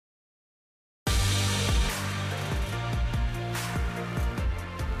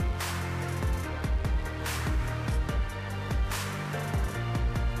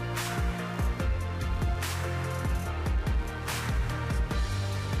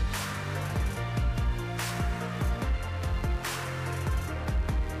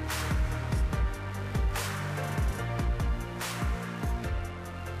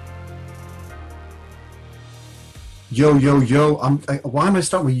Yo, yo, yo. Why am I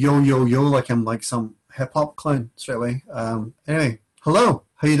starting with yo, yo, yo like I'm like some hip hop clown straight away? Anyway, hello.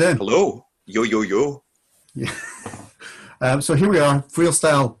 How you doing? Hello. Yo, yo, yo. Yeah. So here we are,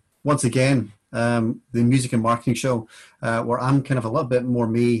 FrielStyle once again, the music and marketing show, where I'm kind of a little bit more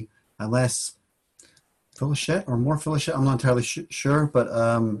me and less full of shit or more full of shit. I'm not entirely sure, but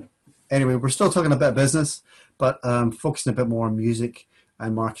anyway, we're still talking a bit of business, but focusing a bit more on music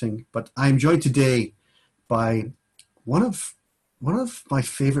and marketing. But I'm joined today by one of one of my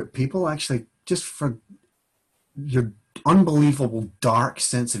favorite people, actually, just for your unbelievable dark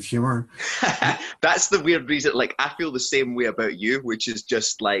sense of humor. That's the weird reason. Like, I feel the same way about you, which is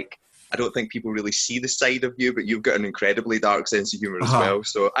just like, I don't think people really see the side of you, but you've got an incredibly dark sense of humor as Uh-huh. well.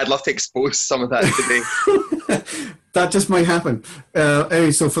 So I'd love to expose some of that today. That just might happen.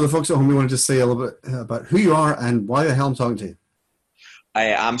 Anyway, so for the folks at home, we want to just say a little bit about who you are and why the hell I'm talking to you. I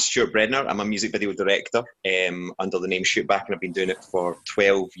am Stuart Breadner. I'm a music video director under the name Shoot Back, and I've been doing it for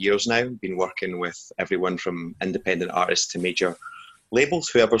 12 years now. Been working with everyone from independent artists to major labels,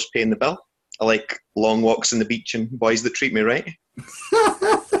 whoever's paying the bill. I like long walks on the beach and boys that treat me right.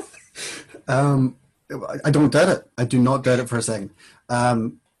 um, I don't doubt it. I do not doubt it for a second.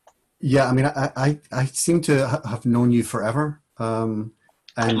 Yeah, I mean, I seem to have known you forever. It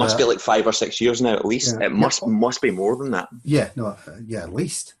And must be like 5 or 6 years now, at least. yeah, It yeah, must be more than that. yeah, no, yeah, at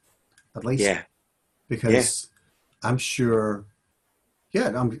least, Yeah, yeah. because I'm sure,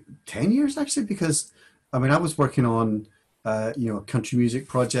 yeah, I'm 10 years actually, because I mean, I was working on, a country music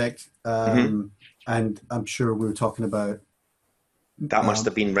project, hmm and I'm sure we were talking about, That must um,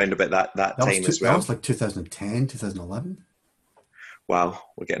 have been round about that time as that was well. like 2010, 2011. Wow,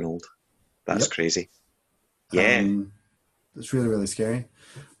 we're getting old. That's Yep. crazy. Yeah. Um, it's really, really scary.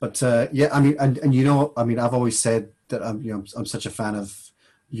 But yeah, I mean, and I mean, I've always said that I'm such a fan of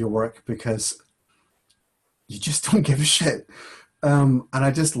your work because you just don't give a shit. And I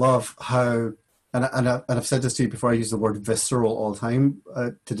just love how, and I've said this to you before. I use the word visceral all the time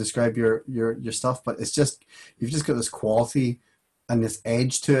to describe your stuff, but it's just you've just got this quality and this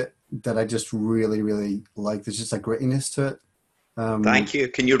edge to it that I just really, really like. There's just a grittiness to it. Um, Thank you.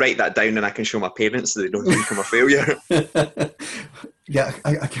 Can you write that down and I can show my parents so they don't think I'm a failure? yeah,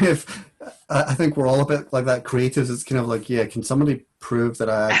 I kind of, I think we're all a bit like that creatives. It's kind of like, yeah, can somebody prove that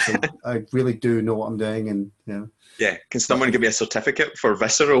I really do know what I'm doing, and Yeah. Can but someone give me a certificate for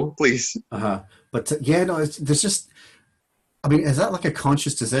visceral, please? uh-huh. But yeah, no, there's just, I mean, is that like a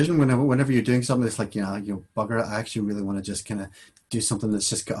conscious decision whenever you're doing something that's like, bugger it, I actually really want to just kind of do something that's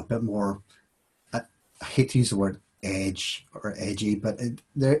just got a bit more. I hate to use the word edge or edgy, but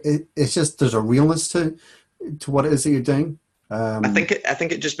it's just there's a realness to what it is that you're doing. Um, I think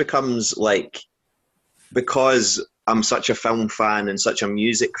it just becomes like, because I'm such a film fan and such a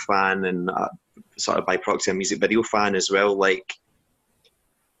music fan and sort of by proxy a music video fan as well. Like,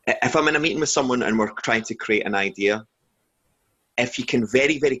 if I'm in a meeting with someone and we're trying to create an idea, if you can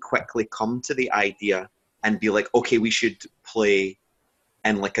very, very quickly come to the idea and be like, okay, we should play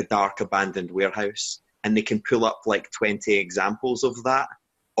in like a dark abandoned warehouse, and they can pull up like 20 examples of that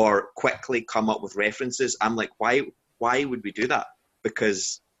or quickly come up with references, I'm like, why would we do that?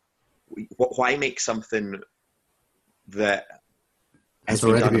 Because why make something that has has been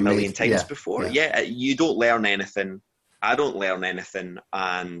already done a been million made. times Yeah, before? yeah. Yeah, you don't learn anything. I don't learn anything,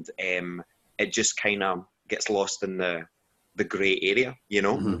 and it just kind of gets lost in the grey area,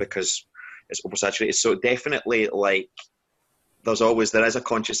 Hmm. because it's oversaturated. So definitely, like, there is a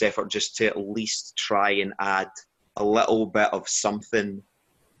conscious effort just to at least try and add a little bit of something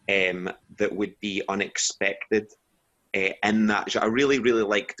that would be unexpected in that. I really, really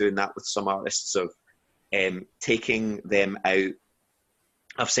like doing that with some artists, of taking them out.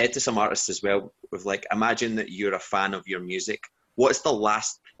 I've said to some artists as well, with like, imagine that you're a fan of your music. What's the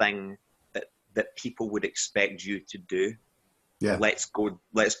last thing that people would expect you to do? Yeah. Let's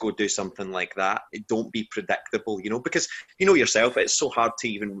go do something like that. Don't be predictable, because you know yourself, it's so hard to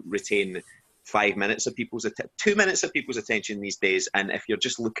even retain 5 minutes of 2 minutes of people's attention these days. And if you're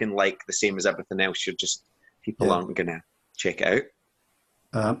just looking like the same as everything else, people Yeah. aren't gonna check it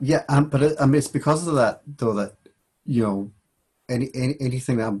out. Yeah, but it's because of that though that you know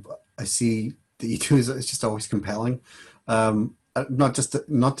anything that I see that you do is it's just always compelling. Not just the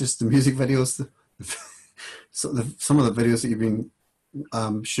music videos. Some of the videos that you've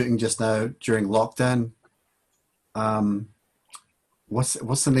been shooting just now during lockdown. Um, what's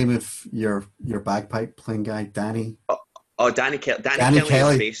the name of your bagpipe playing guy, Danny? Oh, Danny Danny Kelly is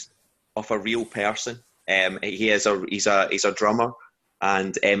Kelly. based off a real person. He's a drummer,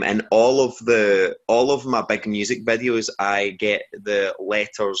 and in all of my big music videos, I get the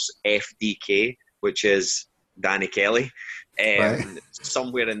letters FDK, which is Danny Kelly, Right.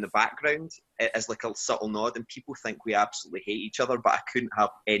 somewhere in the background as like a subtle nod, and people think we absolutely hate each other, but I couldn't have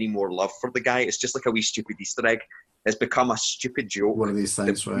any more love for the guy. It's just like a wee stupid Easter egg. It's become a stupid joke One of these that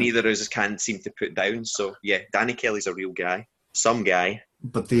things, right? neither of us can seem to put down. So yeah, Danny Kelly's a real guy, some guy.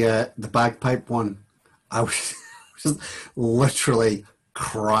 But the bagpipe one, I was just literally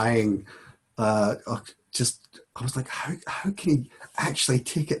crying. Just I was like, how can he actually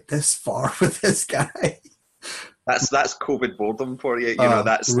take it this far with this guy? That's COVID boredom for you. You know,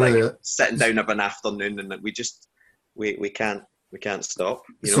 that's like Really. sitting down of an afternoon and we can't stop.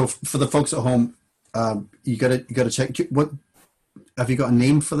 You So know, for the folks at home, you gotta check. What have you got a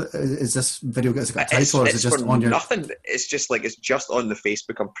name for the? Is this video? Has it got a title, or is it it's for just on your? nothing. It's just like it's just on the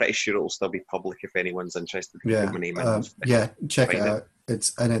Facebook. I'm pretty sure it'll still be public if anyone's interested. Yeah, Put my name in. yeah. Check it Find it. out.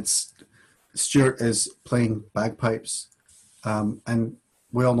 It's Stuart is playing bagpipes, and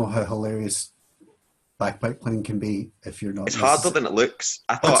we all know how hilarious bagpipe playing can be if you're not. It's harder than it looks.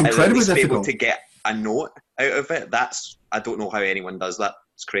 I Oh, it's thought I'd at incredibly least be able difficult. to get a note out of it. I don't know how anyone does that.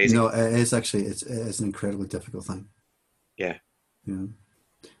 It's crazy. No, it is actually it is an incredibly difficult thing. Yeah. Yeah,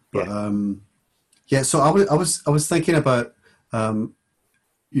 but Yeah. yeah. So I was thinking about you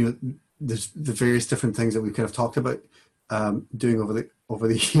know the various different things that we kind of talked about doing over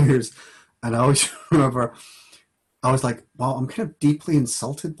the years, and I always remember I was like, wow, I'm kind of deeply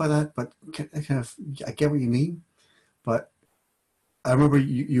insulted by that, but I get what you mean. But I remember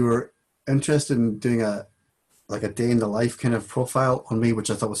you were interested in doing a day in the life kind of profile on me, which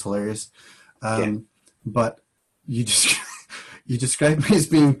I thought was hilarious. Yeah. But you just you described me as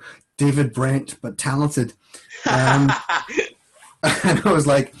being David Brent but talented, um, and I was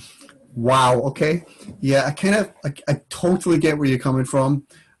like, wow, okay, yeah, I totally get where you're coming from,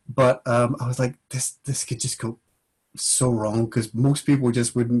 but I was like, this could just go so wrong because most people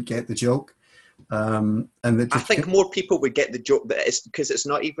just wouldn't get the joke, and that I just think more people would get the joke, but it's because it's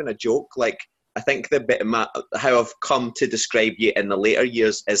not even a joke. Like I think the bit of how I've come to describe you in the later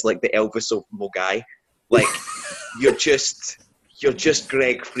years is like the Elvis of Mogai. Like you're just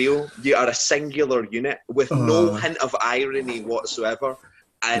Greg Friel. You are a singular unit with no hint of irony whatsoever,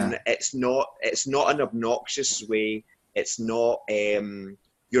 and yeah. it's not an obnoxious way. It's not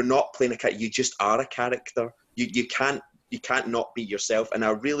you're not playing a character. You just are a character. You can't not be yourself. And I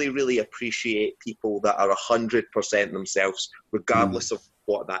really, really appreciate people that are 100% themselves, regardless of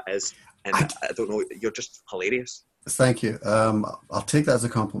what that is. And I don't know, you're just hilarious. Thank you. I'll take that as a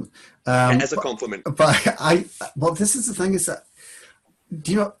compliment. It is a compliment. But well, this is the thing is that,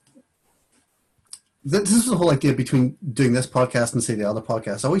 do you know, this is the whole idea between doing this podcast and say the other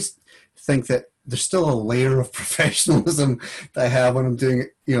podcast. I always think that there's still a layer of professionalism that I have when I'm doing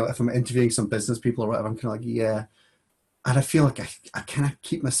it. You know, if I'm interviewing some business people or whatever, I'm kind of like, yeah. And I feel like I kind of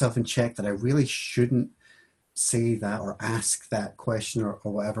keep myself in check that I really shouldn't say that or ask that question or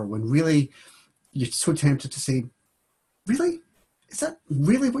whatever, when really you're so tempted to say, really? Is that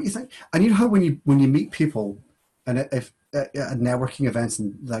really what you think? And you know how when you meet people and if at networking events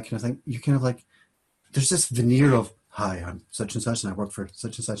and that kind of thing, you kind of like, there's this veneer of, hi, I'm such and such and I work for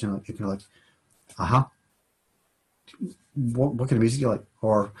such and such, and you're kind of like, uh-huh. What kind of music you like?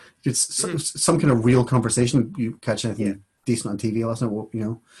 Or it's some kind of real conversation. You catch anything decent on TV last night, you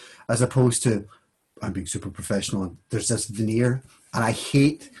know, as opposed to, I'm being super professional and there's this veneer, and I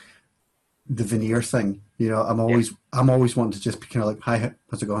hate the veneer thing. You know, I'm always wanting to just be kind of like, hi,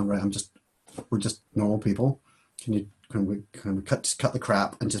 how's it going? Right, we're just normal people. Can we cut the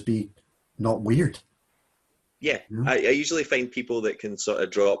crap and just be not weird? Yeah, I usually find people that can sort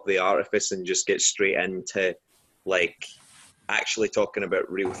of drop the artifice and just get straight into like actually talking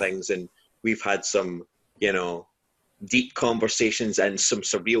about real things. And we've had some, you know, deep conversations and some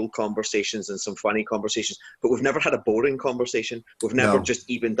surreal conversations and some funny conversations, but we've never had a boring conversation. We've never just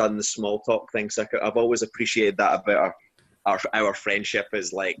even done the small talk thing. So I've always appreciated that about our friendship,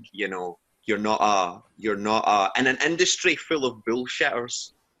 is like, you know, you're not in an industry full of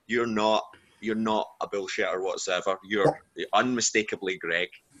bullshitters. You're not a bullshitter whatsoever. You're unmistakably Greg.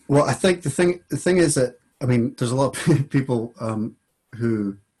 Well, I think the thing is that, I mean, there's a lot of people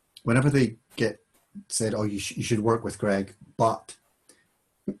who, whenever they get said, oh, you should work with Greg, but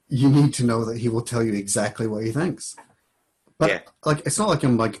you need to know that he will tell you exactly what he thinks. But like, it's not like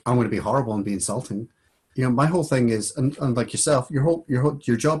I'm going to be horrible and be insulting. You know, my whole thing is, and like yourself,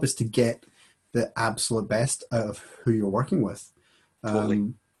 your job is to get the absolute best out of who you're working with.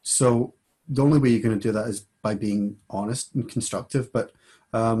 Totally. So the only way you're going to do that is by being honest and constructive. But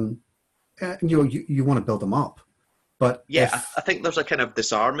you know, you want to build them up. But I think there's a kind of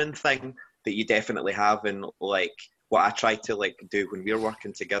disarming thing that you definitely have, and like what I try to like do when we're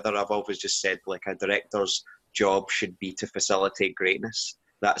working together, I've always just said, like, a director's job should be to facilitate greatness.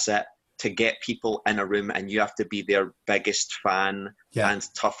 That's it. To get people in a room, and you have to be their biggest fan Yeah. and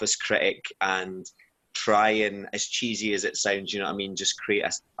toughest critic, and try and, as cheesy as it sounds, you know what I mean, just create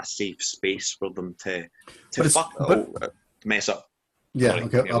a safe space for them to mess up. Yeah, Sorry,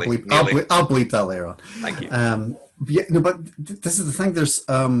 okay. nearly. I'll bleep that later on. Thank you. Yeah, no, but this is the thing. There's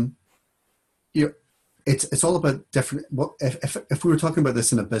you know, it's all about different. What if we were talking about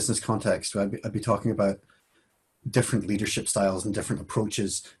this in a business context, right, I'd be talking about different leadership styles and different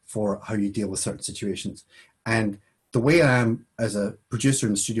approaches for how you deal with certain situations. And the way I am as a producer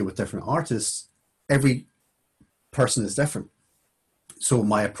in the studio with different artists, every person is different. So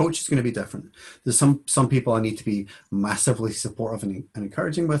my approach is going to be different. There's some people I need to be massively supportive and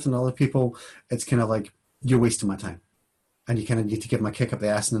encouraging with, and other people it's kind of like, you're wasting my time, and you kind of need to give them a kick up the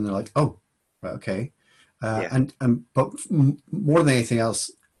ass, and then they're like, oh, right, okay. But more than anything else,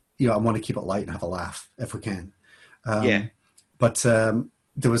 I want to keep it light and have a laugh if we can. But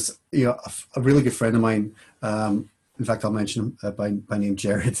there was a really good friend of mine. In fact, I'll mention him by name,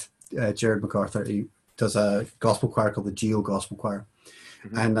 Jared MacArthur. He does a gospel choir called the Geo Gospel Choir.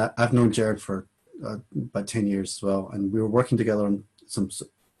 Mm-hmm. And I've known Jared for about 10 years as well. And we were working together on some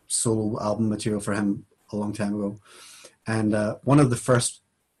solo album material for him a long time ago. And one of the first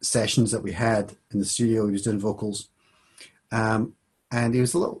sessions that we had in the studio, he was doing vocals. And he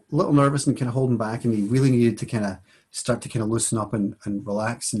was a little nervous and kind of holding back. And he really needed to kind of start to kind of loosen up and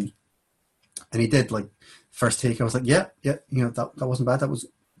relax. And he did. Like, first take, I was like, yeah, that wasn't bad. That was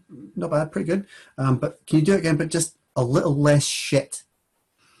not bad, pretty good. But can you do it again? But just a little less shit.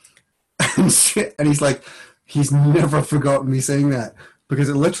 And he's like, he's never forgotten me saying that, because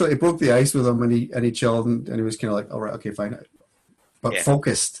it broke the ice with him, and he chilled, and he was kind of like, all right, okay, fine, but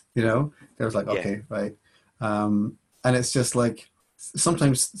focused, I was like, okay, right. And it's just like,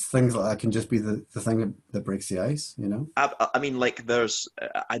 sometimes things like that can just be the thing that breaks the ice, I mean, like,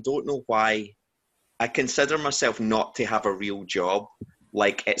 I don't know why I consider myself not to have a real job.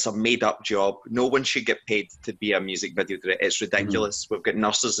 Like, it's a made-up job. No one should get paid to be a music video director. It's ridiculous. Mm-hmm. We've got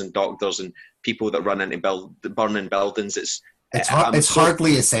nurses and doctors and people that run into burning buildings. It's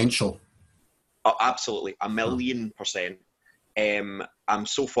hardly essential. Oh, absolutely, 1,000,000%. I'm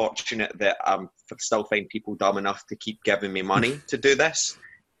so fortunate that I'm still find people dumb enough to keep giving me money to do this.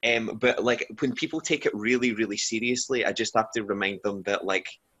 But like, when people take it really, really seriously, I just have to remind them that, like,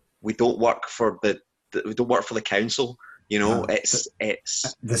 we don't work for the council. It's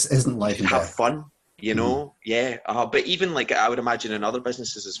this isn't life and have death. fun, but even, like, I would imagine in other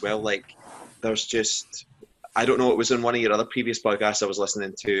businesses as well, like, there's just, I don't know, it was in one of your other previous podcasts I was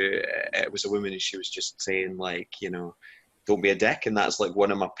listening to, it was a woman, and she was just saying, like, don't be a dick, and that's like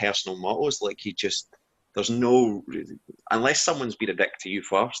one of my personal mottos. Like, there's no, unless someone's been a dick to you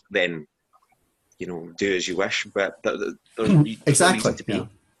first, then do as you wish, but exactly no to be.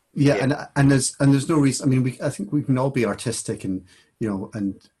 And there's no reason. I mean, I think we can all be artistic and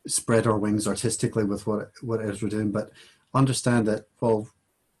and spread our wings artistically with what it is we're doing, but understand that, well,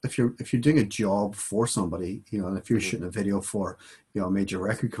 if you're doing a job for somebody, and if you're shooting a video for a major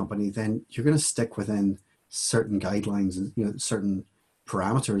record company, then you're going to stick within certain guidelines and certain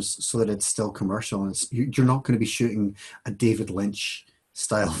parameters so that it's still commercial, and you're not going to be shooting a David Lynch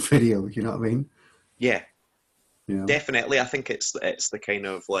style video. You know what I mean? Yeah. Definitely. I think it's the kind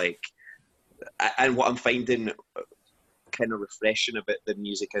of, like, and what I'm finding kind of refreshing about the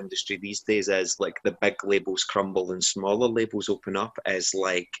music industry these days is, like, the big labels crumble and smaller labels open up, is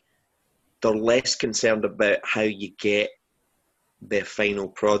like, they're less concerned about how you get the final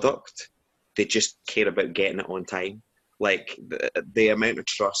product. They just care about getting it on time. Like, the amount of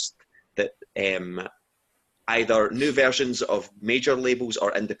trust that either new versions of major labels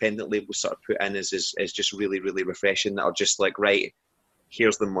or independent labels sort of put in is just really, really refreshing. That are just like, right,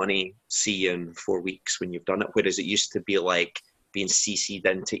 here's the money, see you in 4 weeks when you've done it. Whereas it used to be like being CC'd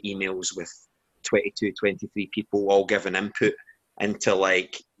into emails with 22, 23 people all giving input into,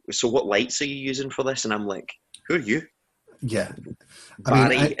 like, so what lights are you using for this? And I'm like, who are you? Yeah.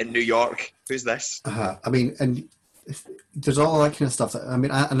 Barry in New York. Who's this? I mean, and there's all that kind of stuff.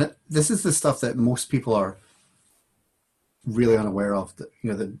 And this is the stuff that most people are really unaware of, that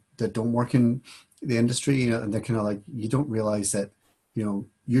that don't work in the industry, and they're kind of like, you don't realize that,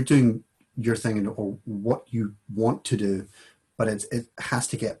 you're doing your thing or what you want to do, but it has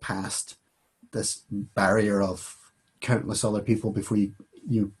to get past this barrier of countless other people before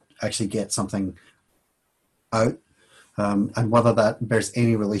you actually get something out. And whether that bears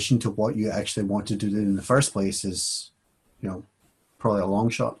any relation to what you actually want to do in the first place is, probably a long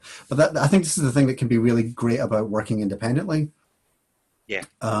shot. But I think this is the thing that can be really great about working independently. Yeah.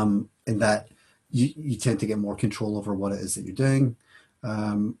 In that you tend to get more control over what it is that you're doing.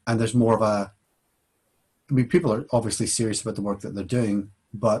 And there's more of a, I mean, people are obviously serious about the work that they're doing,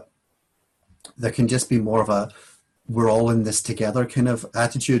 but there can just be more of a, we're all in this together kind of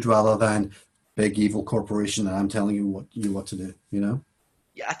attitude rather than big evil corporation and I'm telling you what to do, you know?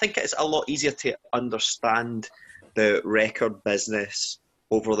 Yeah, I think it's a lot easier to understand the record business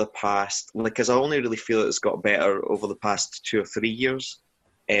over the past, like, because I only really feel it's got better over the past 2 or 3 years,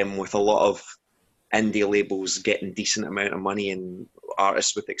 with a lot of indie labels getting decent amount of money and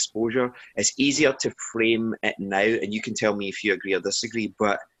artists with exposure. It's easier to frame it now, and you can tell me if you agree or disagree,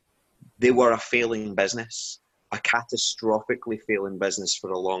 but they were a failing business, a catastrophically failing business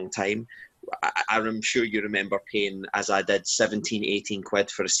for a long time. I'm sure you remember paying, as I did, 17, 18 quid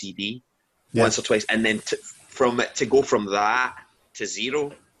for a CD Yeah. once or twice. And then to go from that to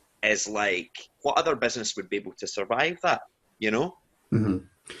zero is like, what other business would be able to survive that, you know? Hmm.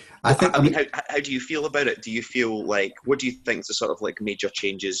 I mean, how do you feel about it? Do you feel like, what do you think the sort of like major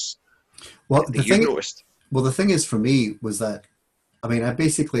changes well, that you've noticed? the thing is for me was that, I mean,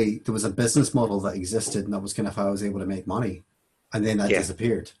 there was a business model that existed and that was kind of how I was able to make money. And then that Yeah,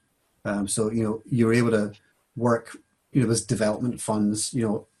 disappeared. So, you were able to work, there was development funds,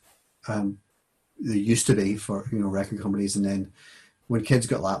 there used to be for, record companies. And then when kids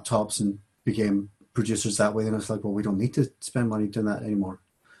got laptops and became producers that way, then it's like, well, we don't need to spend money doing that anymore.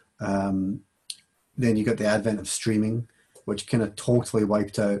 Um, then you got the advent of streaming, which kind of totally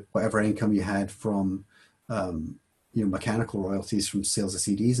wiped out whatever income you had from, mechanical royalties from sales of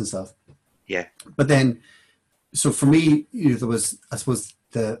CDs and stuff. yeah, But then, so for me, there was, I suppose,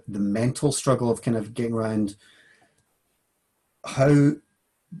 the mental struggle of kind of getting around how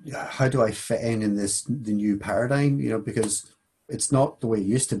how do I fit in this the new paradigm? Because it's not the way it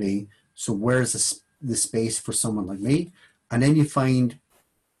used to be. So where's the space for someone like me? And then you find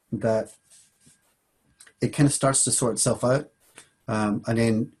that it kind of starts to sort itself out. And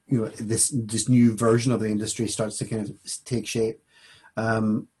then this new version of the industry starts to kind of take shape.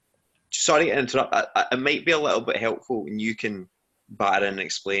 Um, sorry to interrupt. It might be a little bit helpful, and you can batter and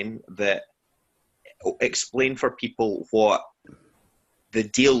explain for people what the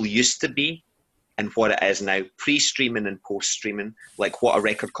deal used to be and what it is now, pre-streaming and post-streaming, like what a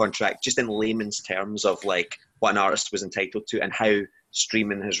record contract, just in layman's terms of like what an artist was entitled to and how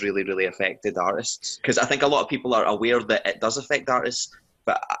streaming has really, really affected artists. Because I think a lot of people are aware that it does affect artists,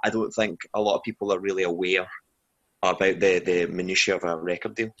 but I don't think a lot of people are really aware about the minutiae of a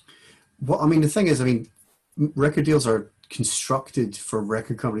record deal. well, I mean, the thing is, I mean, record deals are constructed for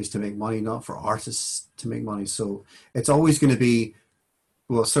record companies to make money, not for artists to make money. So it's always going to be,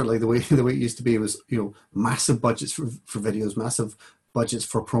 well, certainly the way it used to be was, massive budgets for videos, massive budgets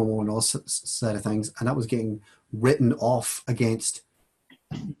for promo and all side of things, and that was getting written off against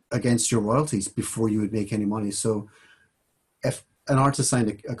your royalties before you would make any money. So if an artist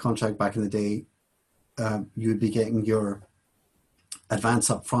signed a contract back in the day, you would be getting your advance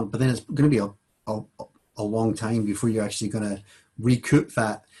up front, but then it's going to be a long time before you're actually going to recoup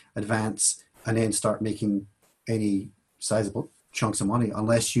that advance and then start making any sizable chunks of money,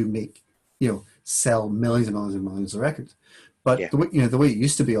 unless you sell millions and millions and millions of records. But Yeah. the way it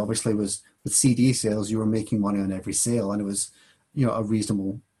used to be, obviously, was with CD sales, you were making money on every sale, and it was a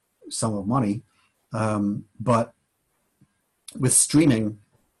reasonable sum of money. But with streaming,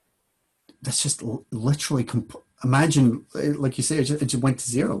 that's just literally imagine, like you say, it just went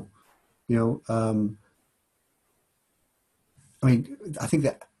to zero. I mean, I think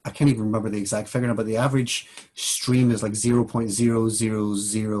that I can't even remember the exact figure now, but the average stream is like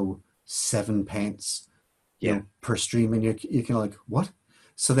 0.0007 pence, Yeah. per stream, and you're kind of like, what?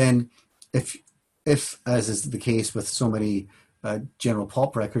 So then, if as is the case with so many general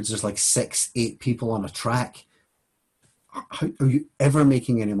pop records, there's like 6, 8 people on a track. How, are you ever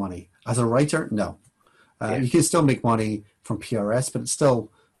making any money as a writer? No. Yeah. You can still make money from PRS, but it's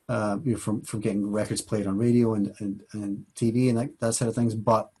still from getting records played on radio and TV and that sort of things.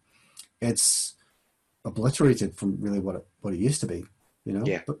 But it's obliterated from really what it used to be,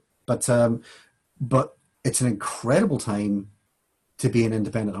 Yeah. But it's an incredible time to be an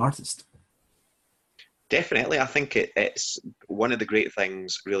independent artist. Definitely. I think it's one of the great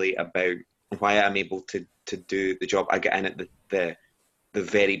things really about why I'm able to do the job I get in at the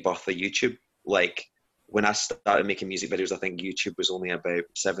very birth of YouTube. Like when I started making music videos, I think YouTube was only about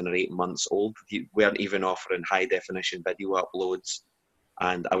 7 or 8 months old. You weren't even offering high definition video uploads.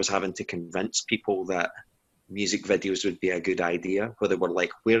 And I was having to convince people that music videos would be a good idea, where they were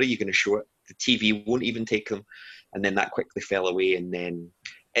like, where are you going to show it? The TV won't even take them. And then that quickly fell away. And then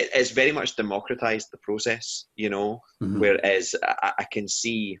it's very much democratized the process, Mm-hmm. whereas I can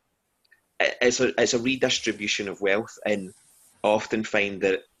see it's a redistribution of wealth, and I often find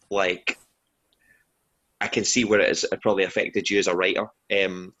that like I can see where it probably affected you as a writer,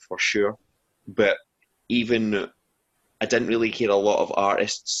 for sure. But even I didn't really hear a lot of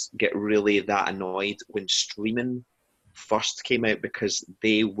artists get really that annoyed when streaming first came out because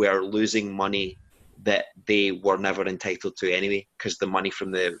they were losing money that they were never entitled to anyway, because the money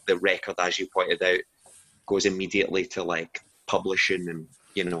from the record, as you pointed out, goes immediately to like publishing and,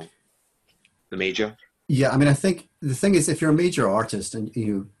 the major. Yeah, I mean, I think the thing is, if you're a major artist and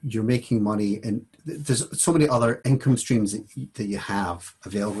you're making money, and there's so many other income streams that you have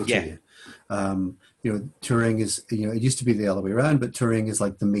available to Yeah, you. Touring is, it used to be the other way around, but touring is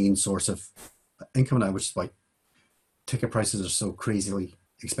like the main source of income now, which is why ticket prices are so crazily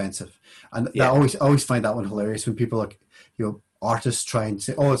expensive. And that yeah, always find that one hilarious when people like, artists try and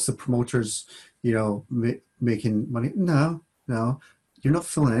say, oh, it's the promoters, making money. No, you're not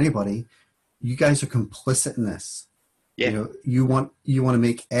fooling anybody. You guys are complicit in this. yeah, You want to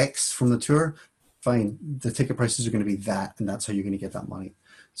make X from the tour, fine. The ticket prices are going to be that, and that's how you're going to get that money.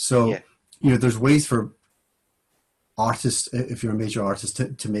 So, yeah, there's ways for artists, if you're a major artist,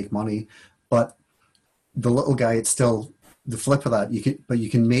 to make money, but the little guy, it's still the flip of that. You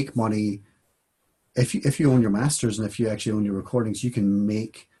can make money if you own your masters, and if you actually own your recordings, you can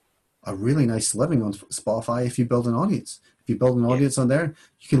make a really nice living on Spotify if you build an audience. If you build an yeah, audience on there,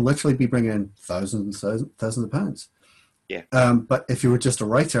 you can literally be bringing in thousands of pounds. yeah, But if you were just a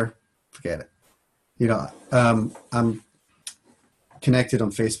writer, forget it. I'm connected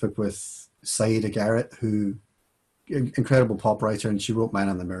on Facebook with Saida Garrett, who incredible pop writer, and she wrote "Man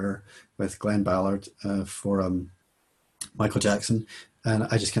in the Mirror" with Glenn Ballard for Michael Jackson, and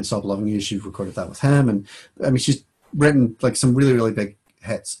I Just Can't Stop Loving You. She recorded that with him, and I mean, she's written like some really, really big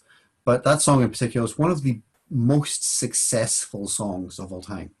hits. But that song in particular is one of the most successful songs of all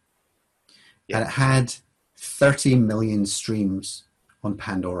time, yeah, and it had 30 million streams on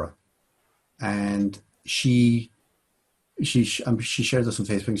Pandora. And she shared this on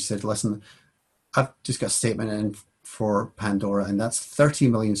Facebook. She said, "Listen, I've just got a statement in for Pandora, and that's 30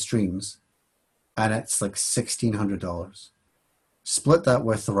 million streams, and it's like $1,600. Split that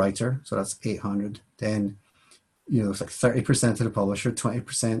with the writer, so that's 800. Then it's like 30% to the publisher,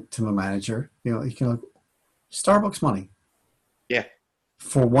 20% to my manager. You can like Starbucks money yeah,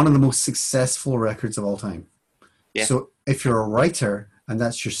 for one of the most successful records of all time. yeah. So if you're a writer and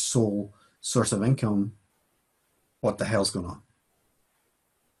that's your sole source of income, what the hell's going on?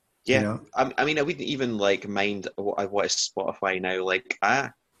 You Yeah, know? I mean, I wouldn't even like mind what is Spotify now. Like, I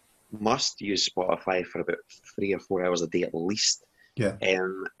must use Spotify for about 3 or 4 hours a day at least. Yeah.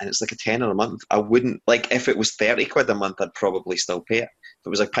 And it's like a tenner a month. I wouldn't like if it was 30 quid a month, I'd probably still pay it. If it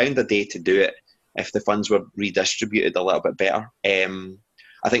was £1 a day to do it, if the funds were redistributed a little bit better,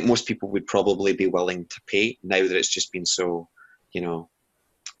 I think most people would probably be willing to pay now that it's just been so,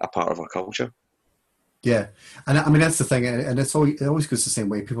 a part of our culture. Yeah. And I mean, that's the thing. And it always goes the same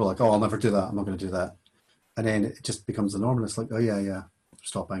way. People are like, oh, I'll never do that. I'm not going to do that. And then it just becomes the norm. And it's like, oh, yeah.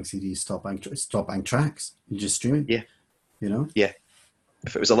 Stop buying CDs, stop buying tracks. You just stream Yeah, it. yeah.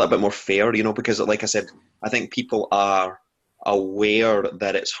 If it was a little bit more fair, because like I said, I think people are aware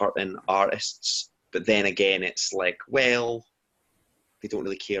that it's hurting artists, but then again, it's like, well, they don't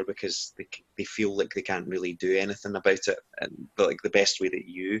really care because they feel like they can't really do anything about it. But like the best way that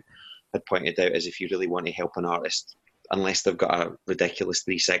you had pointed out is if you really want to help an artist, unless they've got a ridiculous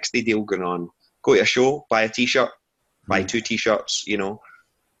 360 deal going on, go to a show, buy a t-shirt, buy 2 t-shirts,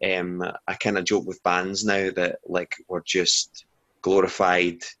 I kind of joke with bands now that like we're just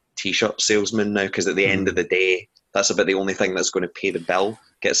glorified t-shirt salesmen now, because at the end of the day, that's about the only thing that's going to pay the bill,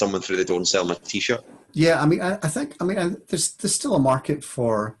 get someone through the door and sell them a t-shirt. Yeah. I mean, I think, there's still a market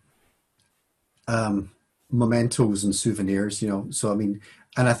for mementos and souvenirs, so I mean,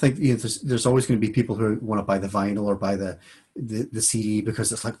 and I think there's always going to be people who want to buy the vinyl or buy the CD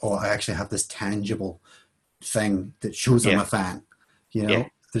because it's like, oh, I actually have this tangible thing that shows I'm Yeah, a fan. yeah,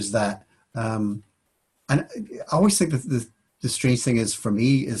 There's that. And I always think that the strange thing is for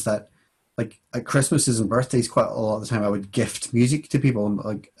me is that like at Christmases and birthdays, quite a lot of the time I would gift music to people, and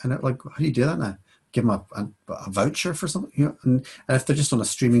like, how do you do that now? Give them a voucher for something, and if they're just on a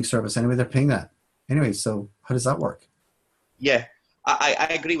streaming service anyway, they're paying that anyway. So how does that work? yeah. I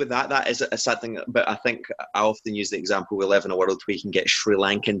agree with that. That is a sad thing, but I think I often use the example we live in a world where you can get Sri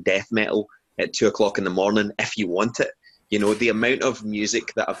Lankan death metal at 2 o'clock in the morning if you want it. The amount of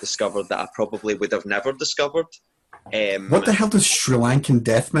music that I've discovered that I probably would have never discovered. What the hell does Sri Lankan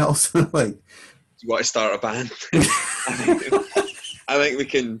death metal sound like? You want to start a band? I think we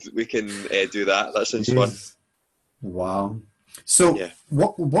can do that. That sounds fun. Wow. So Yeah.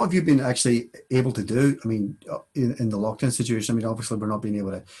 what have you been actually able to do? I mean, in the lockdown situation, I mean, obviously we're not being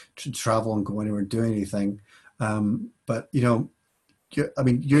able to travel and go anywhere and do anything. But I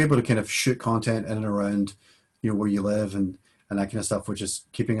mean, you're able to kind of shoot content in and around, where you live and that kind of stuff, which is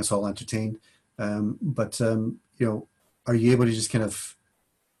keeping us all entertained. But are you able to just kind of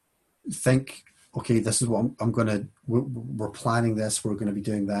think, okay, this is what I'm going to, we're planning this, we're going to be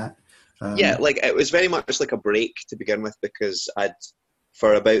doing that. Yeah, Um, like it was very much like a break to begin with because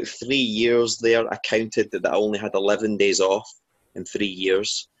for about 3 years there, I counted that I only had 11 days off in 3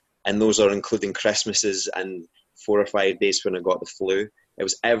 years. And those are including Christmases and 4 or 5 days when I got the flu. It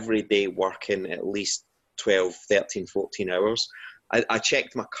was every day working at least 12, 13, 14 hours. I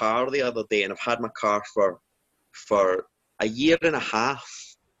checked my car the other day and I've had my car for a year and a half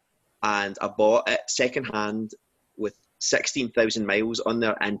and I bought it secondhand with 16,000 miles on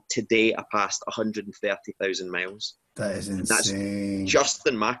there. And today I passed 130,000 miles. that is And that's insane. just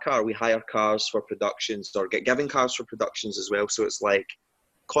in my car. We hire cars for productions or get given cars for productions as well. So it's like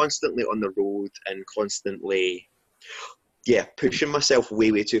constantly on the road and constantly, yeah, pushing myself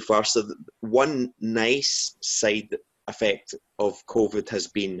way, way too far. So one nice side effect of COVID has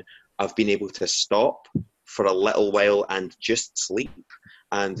been I've been able to stop for a little while and just sleep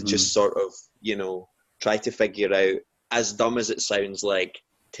and Mhm. just sort of, try to figure out, as dumb as it sounds, like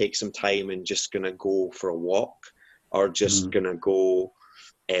take some time and just gonna go for a walk or just Mhm. gonna go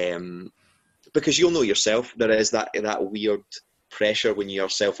because you'll know yourself there is that weird pressure when you're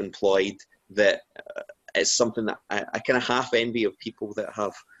self-employed that it's something that I kind of half envy of people that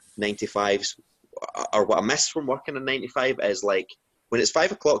have 95s or what I miss from working in 95 is like when it's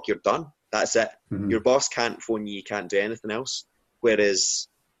 5 o'clock you're done, that's it. Your Mhm. boss can't phone you can't do anything else, whereas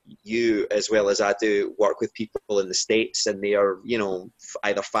you as well as I do work with people in the States and they are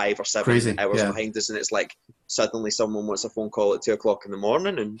either 5 or 7 Crazy. hours Yeah. behind us and it's like suddenly someone wants a phone call at 2 o'clock in the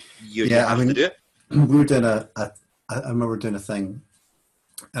morning and you Yeah. I have to mean, do it. we were doing I remember doing a thing.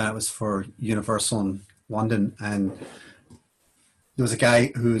 It was for Universal in London, and there was a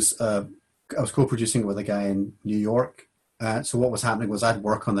guy I was co-producing with a guy in New York. So what was happening was I'd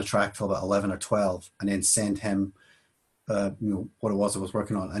work on the track till about 11 or 12, and then send him, what it was I was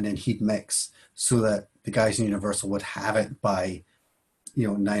working on, and then he'd mix so that the guys in Universal would have it by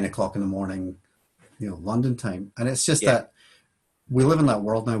 9 o'clock in the morning, London time. And it's just Yeah. that we live in that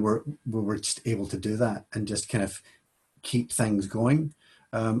world now where we're just able to do that and just kind of keep things going.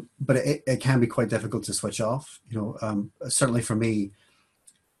 But it can be quite difficult to switch off. Certainly for me,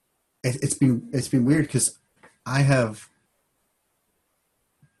 it's been weird because I have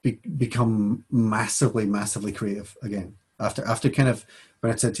become massively, massively creative again after kind of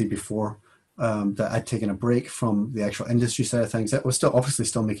when I said to you before. That I'd taken a break from the actual industry side of things. I was still obviously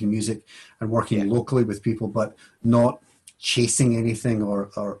still making music and Yeah. working locally with people, but not chasing anything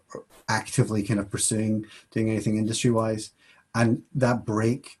or actively kind of pursuing doing anything industry wise. And that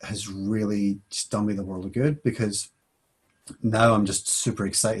break has really just done me the world of good because now I'm just super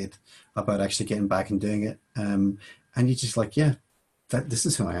excited about actually getting back and doing it. And you just like, yeah, this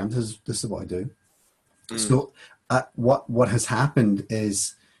is who I am. This is what I do. Mm. So what has happened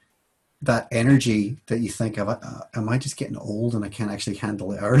is that energy that you think of, am I just getting old and I can't actually handle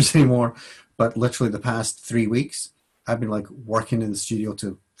the hours anymore? But literally the past 3 weeks, I've been like working in the studio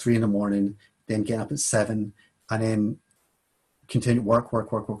till 3 in the morning, then getting up at 7, and then continue work,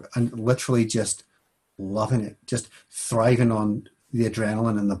 and literally just loving it, just thriving on the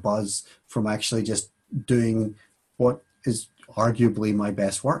adrenaline and the buzz from actually just doing what is arguably my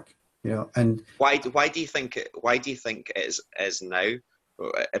best work, and Why do you think it is now?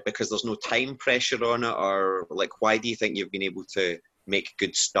 Because there's no time pressure on it, or like why do you think you've been able to make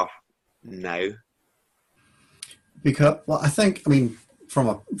good stuff now? because, well, I think, I mean, from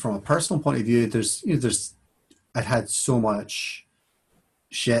a personal point of view, there's I'd had so much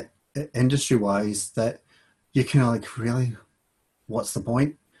shit industry wise that you kind of like, really, what's the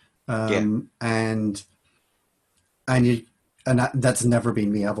point? Yeah. And you and that's never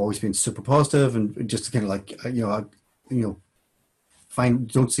been me. I've always been super positive and just kind of like, you know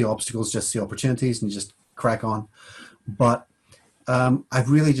don't see obstacles, just see opportunities, and just crack on. But I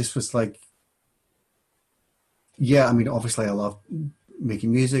really just was like, yeah, I mean, obviously I love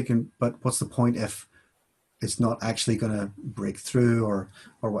making music, but what's the point if it's not actually going to break through or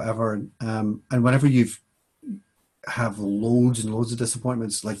whatever? And whenever you've have loads and loads of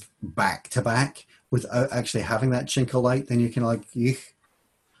disappointments like back to back without actually having that chink of light, then you can like, eek.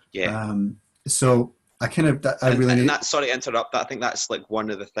 Yeah. So I kind of, I really And need. that, sorry to interrupt, I think that's like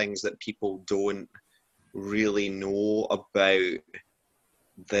one of the things that people don't really know about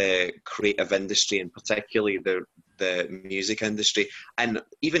the creative industry and particularly the the music industry, and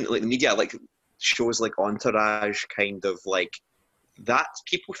even like the media, like shows like Entourage, kind of like that.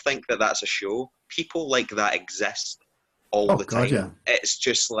 People think that that's a show. People like that exist all Oh the God, time. yeah. It's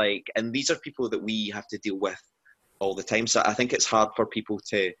just like, and these are people that we have to deal with all the time. So I think it's hard for people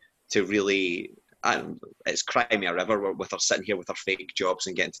to really. It's cry me a river with us sitting here with our fake jobs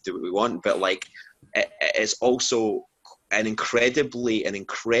and getting to do what we want. But like, it's also an incredibly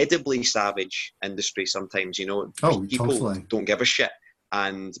savage industry sometimes. You know, Oh, people totally. don't give a shit,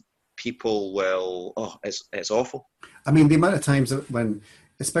 and people will. Oh, it's awful. I mean, the amount of times that when,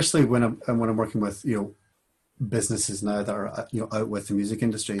 especially when I'm working with businesses now that are out with the music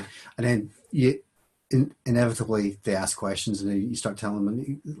industry, and then inevitably they ask questions, and then you start telling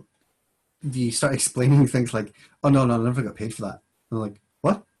them, and you start explaining things like, "Oh no, I never got paid for that." And I'm like,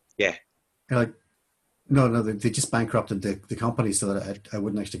 "What?" Yeah, You're like, "No, they just bankrupted the company so that I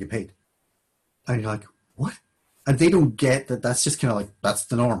wouldn't actually get paid." And you're like, "What?" And they don't get that. That's just kind of like that's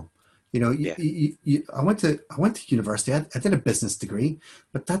the norm. yeah, I went to university. I did a business degree,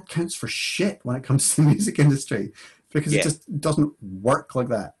 but that counts for shit when it comes to the music industry because it yeah, just doesn't work like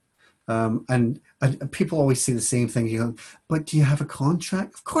that. And people always say the same thing. But do you have a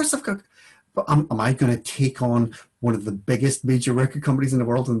contract? Of course I've got. But am I going to take on one of the biggest major record companies in the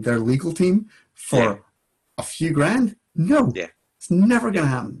world and their legal team yeah, for a few grand? No, yeah, it's never yeah, going to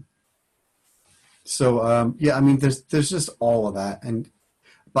happen. So yeah, I mean, there's just all of that,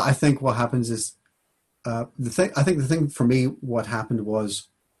 but I think what happens is the thing. I think the thing for me, what happened was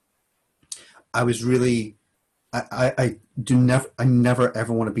I was really I never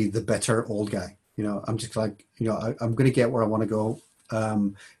ever want to be the bitter old guy. I'm just like I'm going to get where I want to go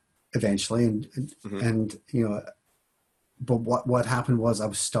eventually, hmm and but what happened was I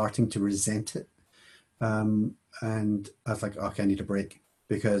was starting to resent it, and I was like, okay, I need a break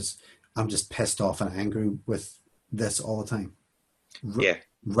because I'm just pissed off and angry with this all the time, yeah.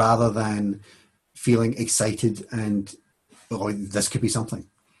 rather than feeling excited and oh, this could be something.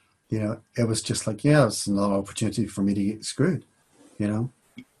 It was just like, yeah, it's another opportunity for me to get screwed. You know,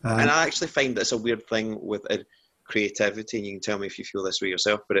 And um, I actually find that's a weird thing with creativity, and you can tell me if you feel this way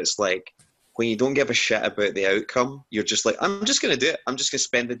yourself, but it's like when you don't give a shit about the outcome, you're just like, I'm just going to do it. I'm just going to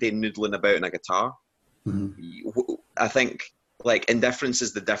spend the day noodling about in a guitar. mhm. I think like indifference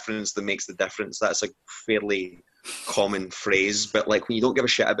is the difference that makes the difference. That's a fairly common phrase, but like when you don't give a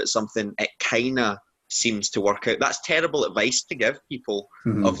shit about something, it kind of seems to work out. That's terrible advice to give people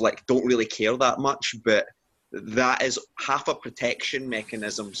of Mhm. like don't really care that much, but that is half a protection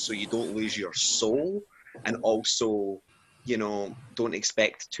mechanism so you don't lose your soul, and also don't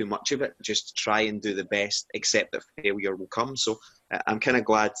expect too much of it. Just try and do the best, accept that failure will come. So I'm kind of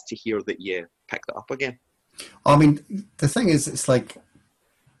glad to hear that you picked it up again. I mean, the thing is, it's like,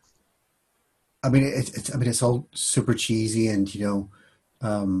 I mean, I mean, it's all super cheesy, and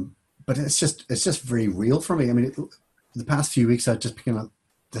but it's just very real for me. I mean, the past few weeks, I've just become like,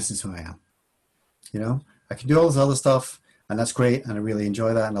 this is who I am. I can do all this other stuff, and that's great, and I really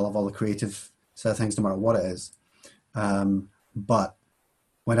enjoy that, and I love all the creative side of things, no matter what it is. But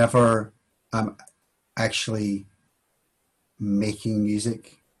whenever I'm actually making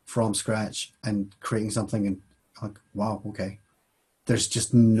music from scratch and creating something, and like, wow, okay, there's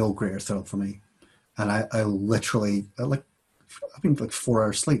just no greater thrill for me. And I literally like I've been like 4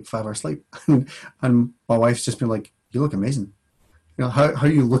 hours sleep, 5 hours sleep, and my wife's just been like, "You look amazing. How are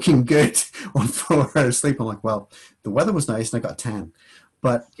you looking good on 4 hours sleep?" I'm like, "Well, the weather was nice and I got a tan,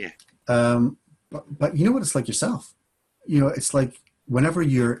 but Yeah. but you know what it's like yourself. It's like whenever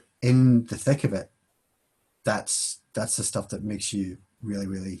you're in the thick of it, that's the stuff that makes you really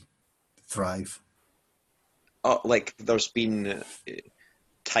really thrive." Like there's been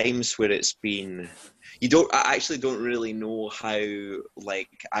times where it's been I actually don't really know how like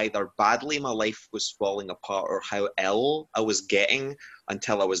either badly my life was falling apart or how ill I was getting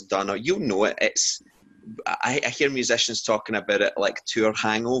until I was done. Or you know it. I hear musicians talking about it like tour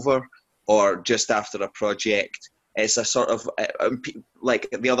hangover or just after a project. It's a sort of like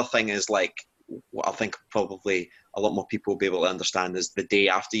the other thing is like what I think probably a lot more people will be able to understand is the day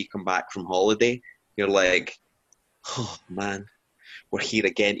after you come back from holiday, you're like, oh man, we're here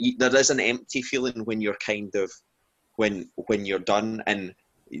again. There is an empty feeling when you're kind of when you're done, and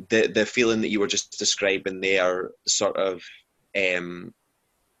the feeling that you were just describing there sort of um,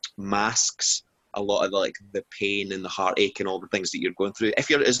 masks a lot of like the pain and the heartache and all the things that you're going through. If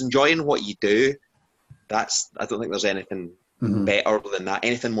you're as enjoying what you do, I don't think there's anything Hmm. better than that,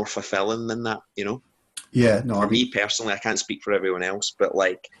 anything more fulfilling than that. Yeah, no, I For mean, me personally, I can't speak for everyone else, but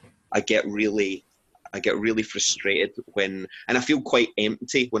like I get really I get really frustrated when, and I feel quite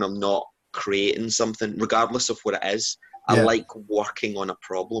empty when I'm not. creating something, regardless of what it is. I Yeah. like working on a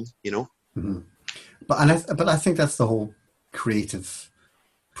problem, you know? Hmm. But I think that's the whole creative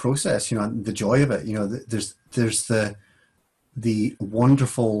process, the joy of it. There's the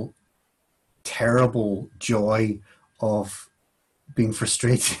wonderful, terrible joy of being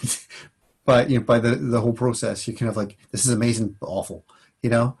frustrated by the whole process. You're kind of like, this is amazing but awful, you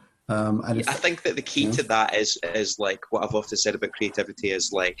know. And Yeah, I it's think that the key you know, to that is like what I've often said about creativity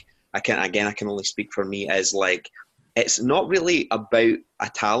is like I can only speak for me, is like it's not really about a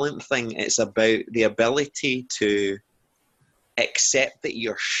talent thing. It's about the ability to accept that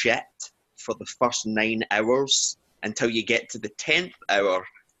you're shit for the first 9 hours until you get to the 10th hour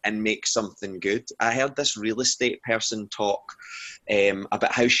and make something good. I heard this real estate person talk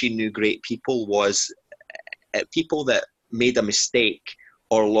about how she knew great people was people that made a mistake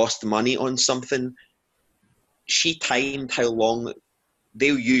or lost money on something. She timed how long they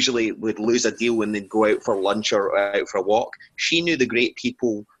usually would lose a deal when they'd go out for lunch or out for a walk. She knew the great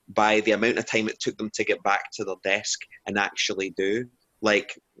people by the amount of time it took them to get back to their desk and actually do.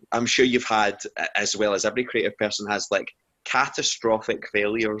 Like, I'm sure you've had, as well as every creative person has, like catastrophic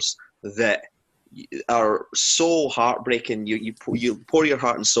failures that are so heartbreaking. You pour your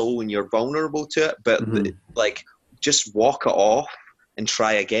heart and soul and you're vulnerable to it, but mhm. like just walk it off and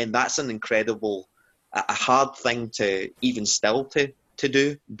try again. That's an incredible, a hard thing to even still to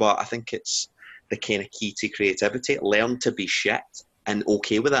do, but I think it's the kind of key to creativity. Learn to be shit and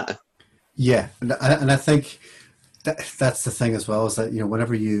okay with that. Yeah, and I think that's the thing as well, is that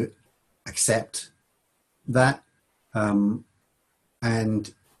whenever you accept that, um,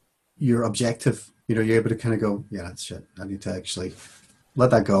 and you're objective, you're able to kind of go, yeah, that's shit. I need to actually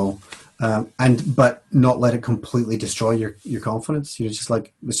let that go, and but not let it completely destroy your confidence. You're just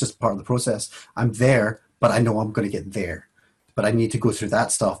like, it's just part of the process. I'm there, but I know I'm going to get there, but I need to go through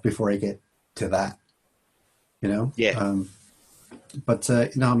that stuff before I get to that. You know, Yeah, but I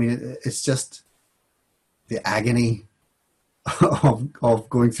mean, it's just the agony of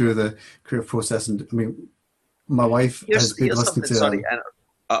going through the career process. And I mean, my wife has been here's listening something. to.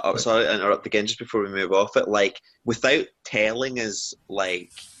 Sorry, sorry to interrupt again. Just before we move off it, like without telling us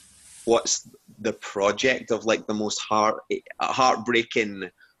like what's the project of like the most heartbreaking,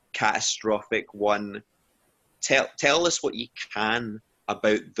 catastrophic one. Tell us what you can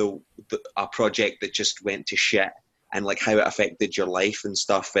about a project that just went to shit and like how it affected your life and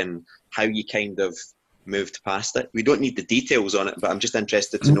stuff and how you kind of moved past it. We don't need the details on it, but I'm just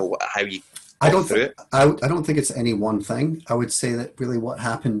interested to know how you I got don't through th- it. I don't think it's any one thing. I would say that really what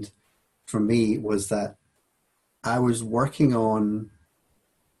happened for me was that I was working on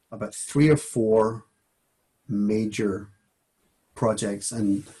about three or four major projects,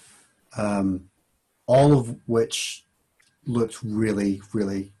 and all of which looked really,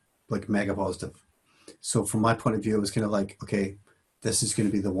 really like mega positive. So from my point of view, it was kind of like, okay, this is going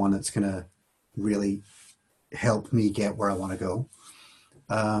to be the one that's going to really help me get where I want to go.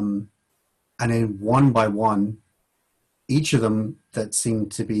 Um, and then one by one, each of them that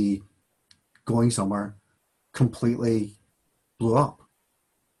seemed to be going somewhere completely blew up,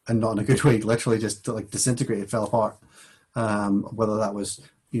 and not in a good way. Literally, just like disintegrated, fell apart. Whether that was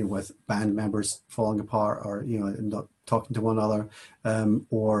with band members falling apart, or not talking to one another,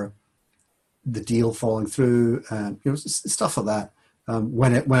 or the deal falling through, stuff like that.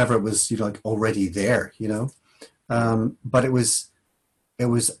 Whenever it was like already there, but it was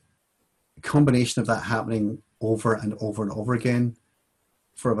a combination of that happening over and over and over again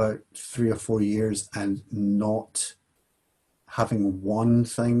for about 3 or 4 years, and not having one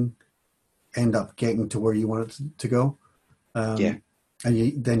thing end up getting to where you want it to go. Yeah,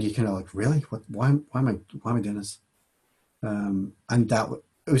 And then you kind of like, really, what? Why am I doing this? And that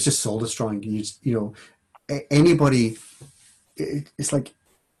it was just soul destroying. Anybody, it's like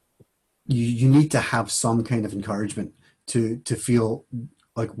you need to have some kind of encouragement to feel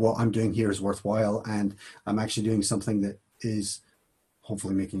like what I'm doing here is worthwhile, and I'm actually doing something that is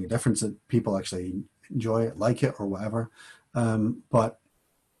hopefully making a difference, that people actually enjoy it, like it, or whatever. But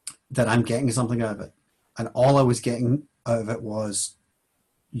that I'm getting something out of it. And all I was getting out of it was,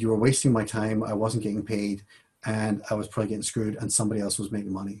 you were wasting my time, I wasn't getting paid, and I was probably getting screwed, and somebody else was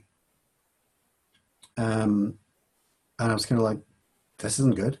making money. And I was kind of like, this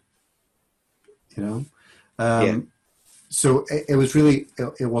isn't good, you know? yeah, So it was really,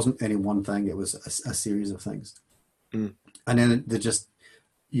 it wasn't any one thing, it was a series of things. mm, And then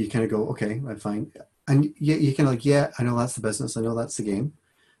you kind of go, okay, right, fine. And you kind of like, yeah, I know that's the business, I know that's the game.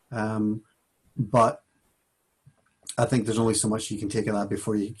 But I think there's only so much you can take of that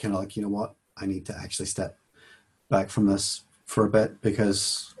before you kind of like, you know what, I need to actually step back from this for a bit,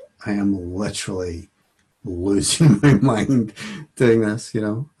 because I am literally losing my mind doing this, you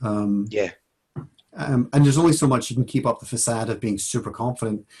know. Yeah, And there's only so much you can keep up the facade of being super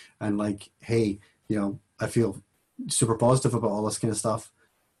confident and like, hey, you know, I feel super positive about all this kind of stuff.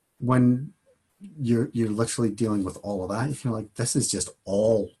 When you're literally dealing with all of that, you feel like this is just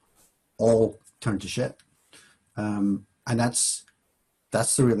all turned to shit. And that's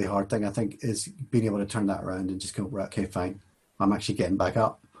the really hard thing, I think, is being able to turn that around and just go, right, okay, fine. I'm actually getting back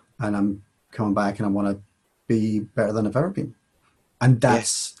up and I'm coming back and I want to be better than I've ever been. And yeah.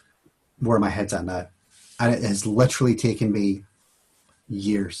 that's where my head's at now. And it has literally taken me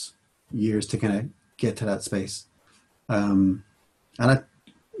years to kind of get to that space. And I,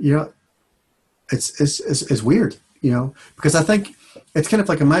 you know, it's weird, you know, because I think it's kind of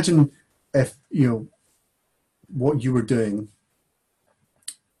like, imagine if, you know, what you were doing,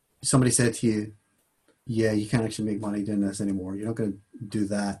 somebody said to you, yeah, you can't actually make money doing this anymore. You're not going to do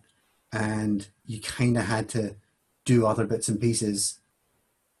that. And you kind of had to do other bits and pieces,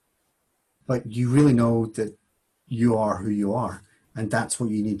 but you really know that you are who you are. And that's what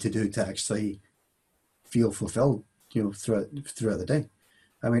you need to do to actually feel fulfilled, you know, throughout the day.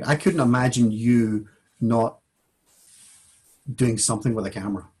 I mean, I couldn't imagine you not doing something with a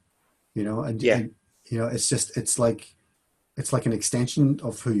camera, you know, Yeah. and you know, it's like an extension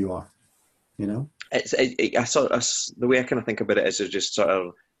of who you are, you know. I sort of, the way I kind of think about it is it just sort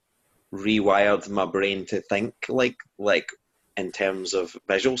of rewired my brain to think like in terms of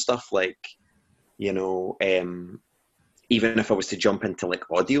visual stuff, like, you know, even if I was to jump into like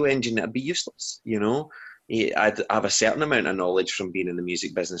audio engine, it'd be useless, you know. I'd have a certain amount of knowledge from being in the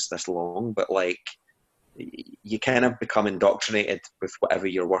music business this long, but like you kind of become indoctrinated with whatever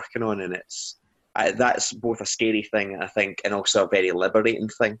you're working on, and that's both a scary thing, I think, and also a very liberating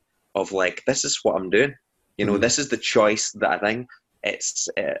thing of like, this is what I'm doing, you know, Mm-hmm. this is the choice that I think it's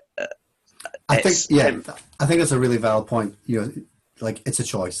I think, it's yeah, I think that's a really valid point. You know, like it's a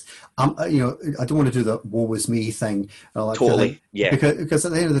choice. You know, I don't want to do the "woe is me" thing, and all that kind of thing, totally, yeah, because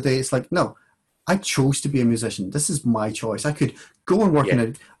at the end of the day, it's like, no, I chose to be a musician. This is my choice. I could go and work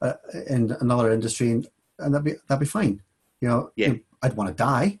yeah, in another industry, and that'd be fine. yeah, I'd want to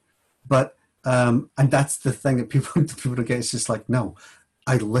die, but and that's the thing that people don't get. It's just like, no,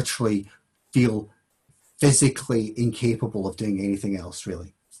 I literally feel physically incapable of doing anything else,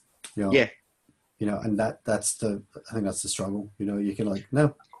 really. You know, yeah. and I think that's the struggle. You know, you can like,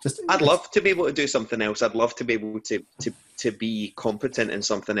 no, just I'd it's love to be able to do something else. I'd love to be able to be competent in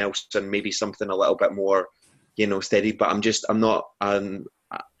something else and maybe something a little bit more, you know, steady. But I'm not.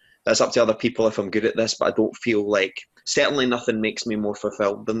 That's up to other people if I'm good at this. But I don't feel like, certainly nothing makes me more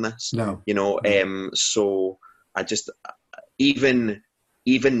fulfilled than this. no, You know. no. So I just, even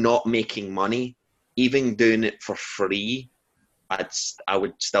even not making money, even doing it for free, I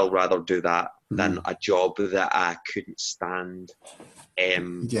would still rather do that than Mhm. a job that I couldn't stand Yeah,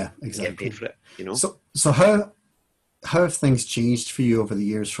 getting paid exactly. for it, you know? So how have things changed for you over the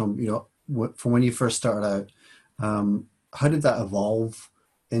years from, from when you first started out? How did that evolve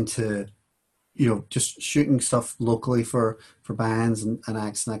into, just shooting stuff locally for bands and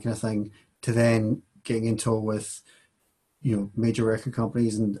acts and that kind of thing, to then getting into it with, major record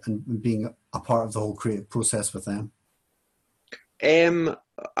companies and being a part of the whole creative process with them? Um,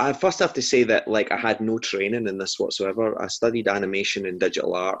 I first have to say that like I had no training in this whatsoever. I studied animation and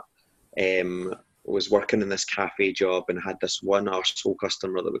digital art. Was working in this cafe job and had this one arsehole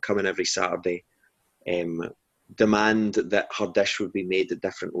customer that would come in every Saturday, um, demand that her dish would be made a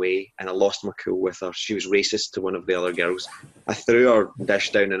different way, and I lost my cool with her. She was racist to one of the other girls. I threw her dish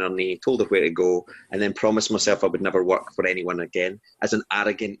down on her knee, told her where to go, and then promised myself I would never work for anyone again. As an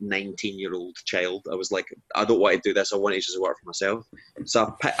arrogant 19-year-old child, I was like, I don't want to do this. I want to just work for myself.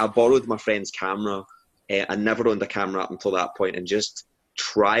 So I borrowed my friend's camera. I never owned a camera up until that point, and just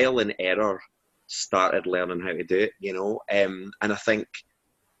trial and error started learning how to do it, you know. And I think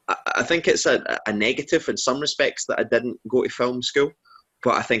it's a negative in some respects that I didn't go to film school,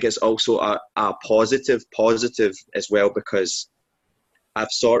 but I think it's also a positive as well, because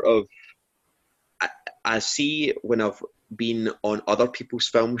I've sort of I, I see when I've been on other people's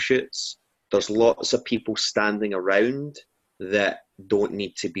film shoots, there's lots of people standing around that don't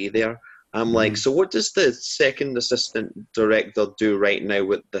need to be there. I'm like, Hmm. so what does the second assistant director do right now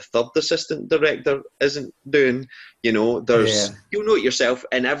what the third assistant director isn't doing? You know, Yeah. you'll know it yourself,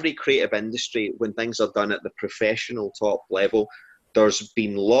 in every creative industry, when things are done at the professional top level, there's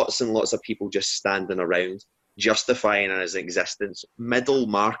been lots and lots of people just standing around, justifying his existence, middle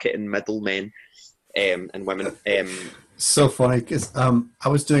market and middlemen, and women. So funny because I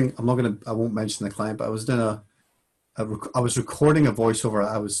was doing. I won't mention the client, but I was doing I was recording a voiceover.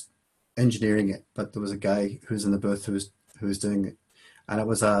 I was engineering it, but there was a guy who was in the booth who was doing it, and it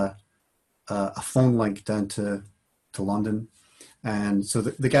was a phone link down to London, and so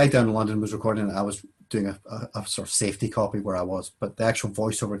the guy down in London was recording it. I was doing a sort of safety copy where I was, but the actual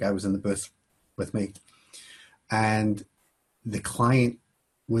voiceover guy was in the booth with me, and the client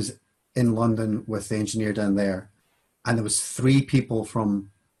was in London with the engineer down there, and there was three people from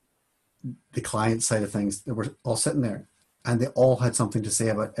the client side of things that were all sitting there, and they all had something to say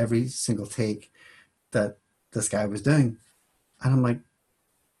about every single take that this guy was doing. And I'm like,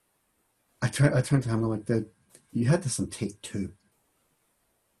 I turned to him and I'm like, "Dude, you had this on take 2,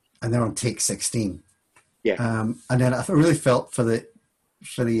 and they're on take 16." Yeah. And then I really felt for the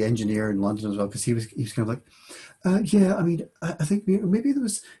engineer in London as well, because he was kind of like, yeah, I mean, I think maybe there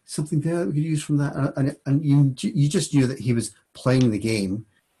was something there that we could use from that, and you just knew that he was playing the game,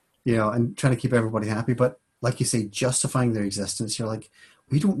 and trying to keep everybody happy. But like you say, justifying their existence, you're like,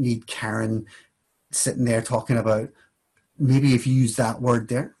 we don't need Karen sitting there talking about, maybe if you use that word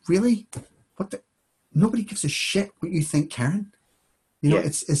there, really? Nobody gives a shit what you think, Karen.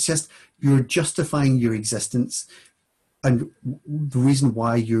 It's just, you're justifying your existence and the reason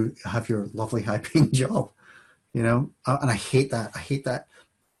why you have your lovely high-paying job, and I hate that. I hate that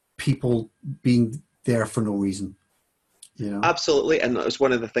people being there for no reason. Absolutely, and it's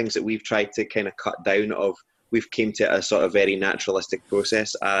one of the things that we've tried to kind of cut down of. We've came to a sort of very naturalistic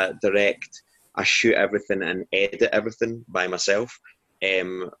process. I shoot everything and edit everything by myself.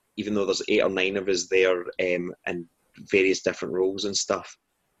 Even though there's 8 or 9 of us there, and various different roles and stuff,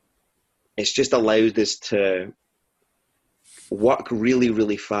 it's just allowed us to work really,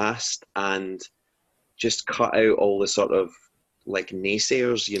 really fast and just cut out all the sort of like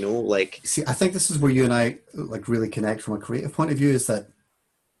naysayers, See, I think this is where you and I like really connect from a creative point of view, is that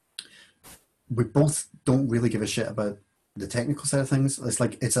we both don't really give a shit about the technical side of things. It's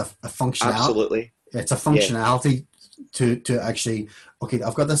like, it's a functionality. Absolutely. It's a functionality to actually, okay,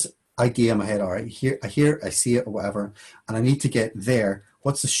 I've got this idea in my head. All right, I see it or whatever, and I need to get there.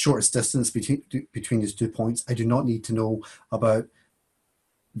 What's the shortest distance between these 2 points? I do not need to know about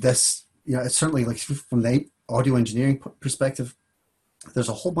this. It's certainly, like, from the audio engineering perspective, there's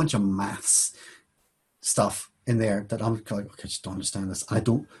a whole bunch of maths stuff in there that I'm like, okay, I just don't understand this. I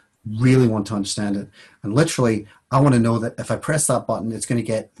don't really want to understand it. And literally, I want to know that if I press that button, it's going to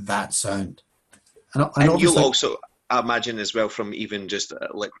get that sound. And you'll also, I imagine as well, from even just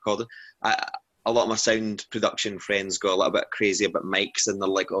like recording, a lot of my sound production friends go a little bit crazy about mics, and they're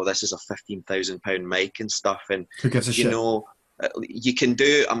like, oh, this is a £15,000 mic and stuff. And, who gives a shit? You can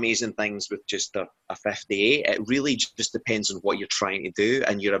do amazing things with just a 58. It really just depends on what you're trying to do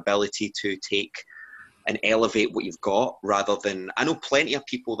and your ability to take and elevate what you've got, rather than, I know plenty of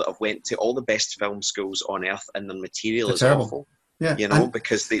people that have went to all the best film schools on earth and their material is terrible. Awful. Yeah.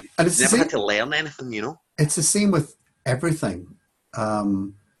 Because they never had to learn anything, It's the same with everything.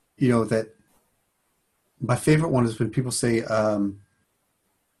 That my favorite one is when people say, can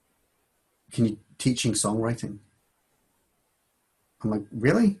you teaching songwriting? I'm like,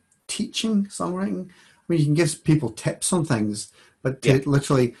 really? Teaching songwriting? I mean, you can give people tips on things, but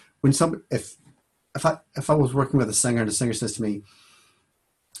literally, when if I was working with a singer and the singer says to me,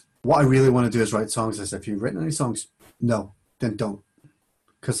 what I really want to do is write songs, I said, have you written any songs? No, then don't,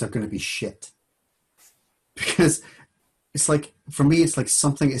 because they're going to be shit. Because it's like, for me, it's like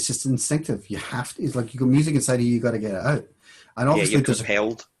something, it's just instinctive. You have to, it's like, you got music inside of you, you got to get it out. And obviously you're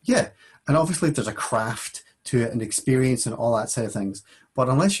compelled. And obviously there's a craft to it and experience and all that side of things. But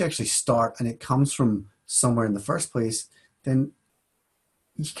unless you actually start and it comes from somewhere in the first place, then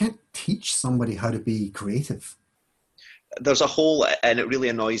you can't teach somebody how to be creative. There's a whole, and it really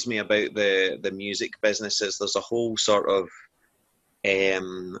annoys me about the music businesses, there's a whole sort of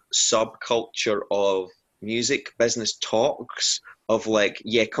subculture of music business talks of like,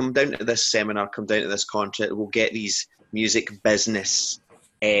 come down to this seminar, come down to this concert, we'll get these music business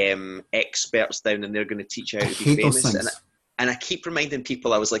experts down and they're going to teach you how to be famous. And I keep reminding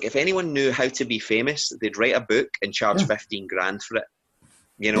people, I was like, if anyone knew how to be famous, they'd write a book and charge 15 grand for it.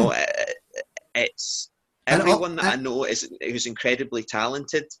 It's everyone that I know who's incredibly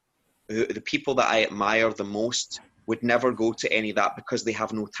talented, the people that I admire the most would never go to any of that because they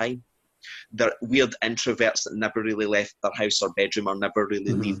have no time. They're weird introverts that never really left their house or bedroom or never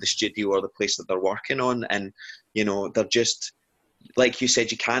really leave the studio or the place that they're working on. And, they're just, like you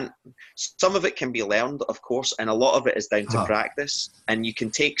said, you can't, some of it can be learned, of course, and a lot of it is down to practice. And you can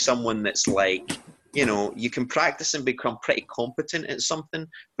take someone that's like, you can practice and become pretty competent at something,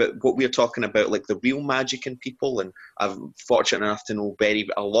 but what we're talking about, like the real magic in people, and I'm fortunate enough to know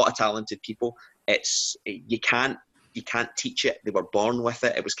a lot of talented people, you can't you can't teach it. They were born with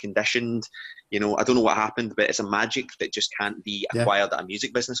it. It was conditioned. You know, I don't know what happened, but it's a magic that just can't be Yeah. acquired at a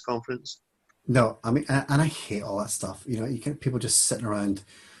music business conference. No, I mean, and I hate all that stuff. You know, you get people just sitting around,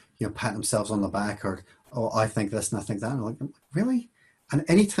 you know, patting themselves on the back, or, oh, I think this and I think that. And I'm like, really? And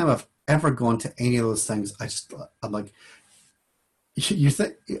anytime I've ever gone to any of those things, I'm like, you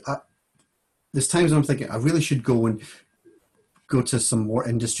think, there's times when I'm thinking I really should go to some more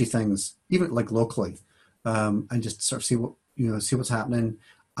industry things, even like locally, and just sort of see what, you know, see what's happening.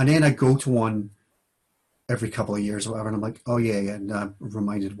 And then I go to one every couple of years or whatever, and I'm like, oh yeah, yeah, and I'm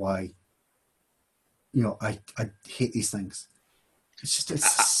reminded why, you know, I hate these things. It's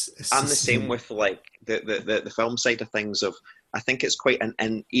just I'm the just same with like the film side of things. Of I think it's quite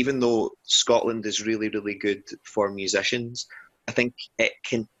and even though Scotland is really really good for musicians, I think it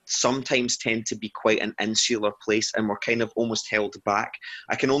can sometimes tend to be quite an insular place, and we're kind of almost held back.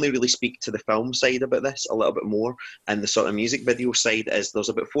 I can only really speak to the film side about this a little bit more, and the sort of music video side is there's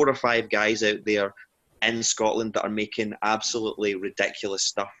about 4 or 5 guys out there in Scotland that are making absolutely ridiculous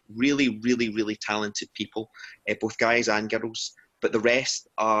stuff. Really, really, really talented people, both guys and girls. But the rest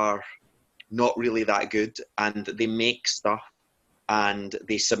are not really that good, and they make stuff and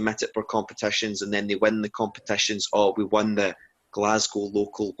they submit it for competitions, and then they win the competitions. Oh, we won the Glasgow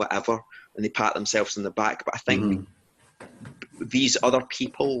local, whatever, and they pat themselves on the back. But I think these other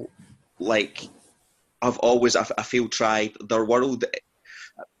people, like, have always, I feel, tried their world.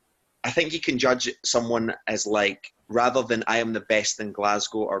 I think you can judge someone as like, rather than I am the best in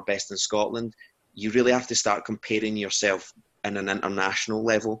Glasgow or best in Scotland, you really have to start comparing yourself in an international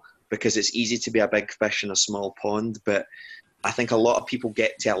level, because it's easy to be a big fish in a small pond. But I think a lot of people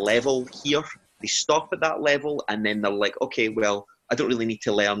get to a level here, they stop at that level, and then they're like, okay, well, I don't really need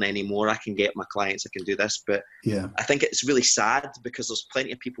to learn anymore. I can get my clients, I can do this. But yeah. I think it's really sad, because there's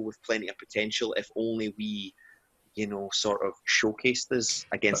plenty of people with plenty of potential if only we, you know, sort of showcased this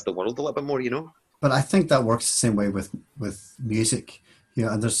against the world a little bit more, you know? But I think that works the same way with music, you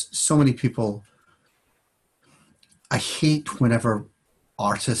know. And there's so many people. I hate whenever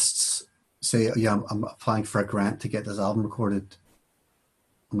artists say, "Yeah, I'm applying for a grant to get this album recorded."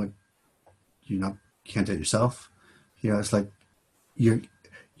 I'm like, you can't do it yourself. You know, it's like you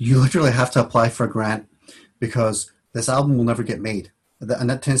literally have to apply for a grant because this album will never get made, and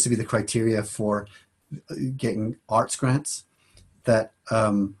that tends to be the criteria for getting arts grants. That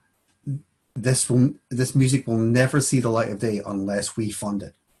this music will never see the light of day unless we fund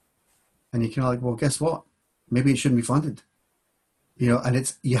it. And you can like, well, guess what? Maybe it shouldn't be funded. You know, and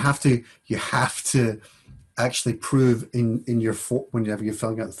it's you have to actually prove in your whenever you're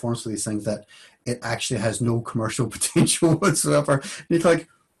filling out the forms for these things that it actually has no commercial potential whatsoever. And you're like,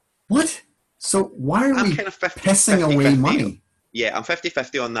 what? So why are we kind of 50, pissing 50, away 50. money? Yeah, I'm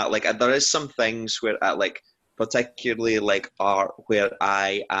 50-50 on that. Like, there is some things where, like, particularly like art, where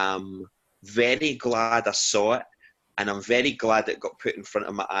I am very glad I saw it, and I'm very glad it got put in front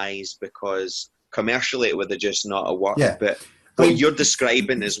of my eyes, because commercially it would have just not worked. Yeah. But I what mean, you're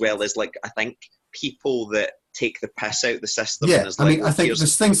describing as well is, like, I think people that take the piss out the system. Yeah, And is I like, mean, well, I think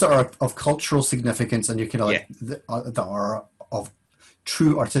there's things that are of cultural significance, and you can like yeah. that are of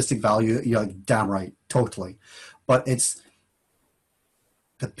true artistic value. You're like, damn right, totally. But it's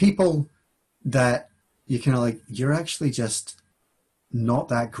the people that you can like, you're actually just not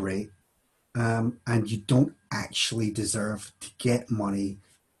that great, and you don't actually deserve to get money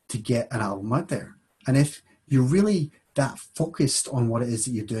to get an album out there. And if you're really that focused on what it is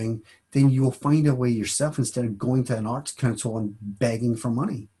that you're doing, then you will find a way yourself instead of going to an arts council and begging for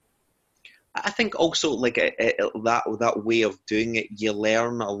money. I think also, like, that way of doing it, you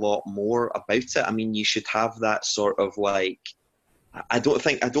learn a lot more about it. I mean, you should have that sort of like. I don't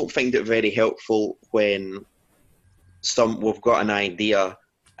find it very helpful when we've got an idea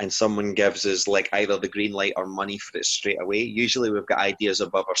and someone gives us like either the green light or money for it straight away. Usually we've got ideas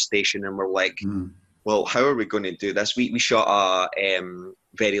above our station, and we're like, well, how are we going to do this? We shot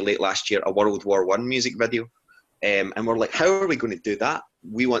very late last year a World War One music video, and we're like, how are we going to do that?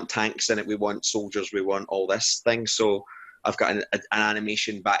 We want tanks in it, we want soldiers, we want all this thing. So I've got an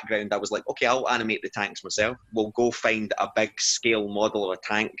animation background. I was like, okay, I'll animate the tanks myself. We'll go find a big scale model of a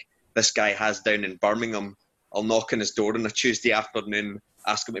tank this guy has down in Birmingham. I'll knock on his door on a Tuesday afternoon,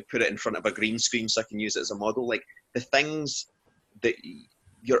 ask him to put it in front of a green screen so I can use it as a model. Like, the things that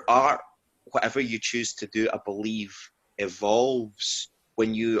your art, whatever you choose to do, I believe evolves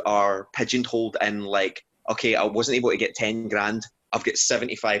when you are pigeonholed in like, okay, I wasn't able to get 10 grand. I've got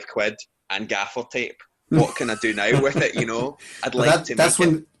 75 quid and gaffer tape. What can I do now with it? You know, I'd like to that's make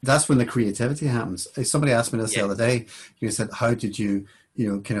when it. that's when the creativity happens. Somebody asked me this the Yeah. other day. You said, how did you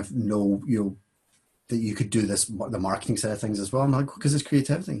kind of know that you could do this, the marketing side of things as well. I'm like, because it's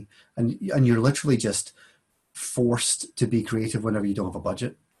creativity, and you're literally just forced to be creative whenever you don't have a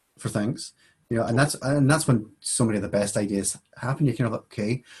budget for things, you know. And that's when so many of the best ideas happen. You're kind of like,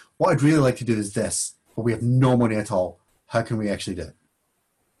 okay, what I'd really like to do is this, but we have no money at all. How can we actually do it?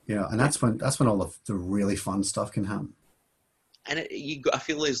 You know, and that's when all of the really fun stuff can happen. And I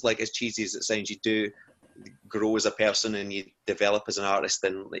feel as cheesy as it sounds, you do grow as a person and you develop as an artist,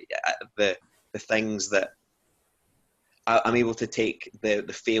 and the things that I'm able to take the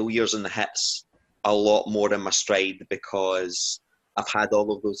failures and the hits a lot more in my stride, because I've had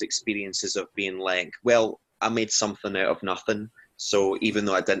all of those experiences of being like, well, I made something out of nothing. So even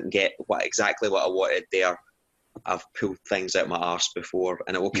though I didn't get exactly what I wanted there, I've pulled things out my arse before,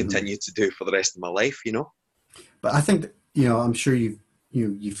 and it will continue to do for the rest of my life, you know? But I think, you know, I'm sure you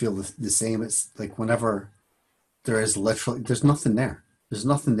feel the same. It's like whenever there's nothing there. There's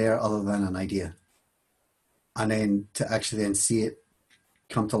nothing there other than an idea. And then to actually then see it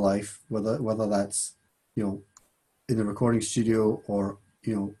come to life, whether that's, you know, in the recording studio or,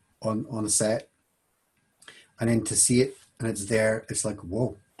 you know, on a set, and then to see it and it's there, it's like,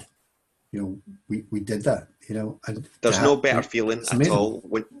 whoa, you know, we did that, you know. And there's no better feeling at amazing. all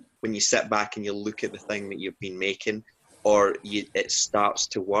when you sit back and you look at the thing that you've been making, or it starts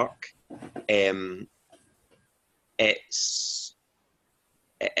to work. It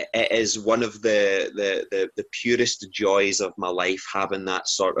is one of the purest joys of my life, having that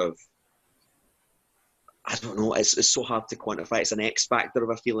sort of, I don't know, it's so hard to quantify. It's an X factor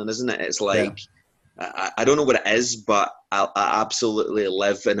of a feeling, isn't it? It's like, I don't know what it is, but I absolutely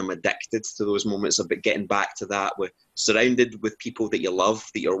live and I'm addicted to those moments of getting back to that, with surrounded with people that you love,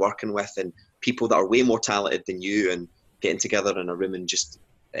 that you're working with, and people that are way more talented than you, and getting together in a room and just,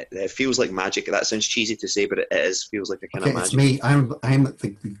 it feels like magic. That sounds cheesy to say, but it feels like a kind of magic. It's me. I'm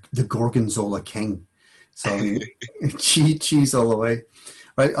the Gorgonzola king. So cheese all the way,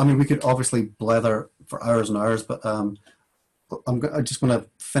 right? I mean, we could obviously blather for hours and hours, but I just want to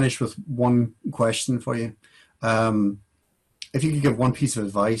finish with one question for you. If you could give one piece of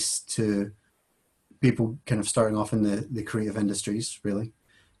advice to people kind of starting off in the creative industries, really,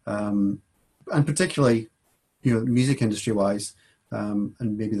 and particularly, you know, music industry wise, and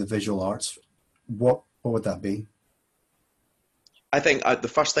maybe the visual arts, what would that be? I think the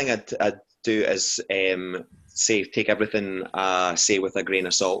first thing I'd do is take everything I say with a grain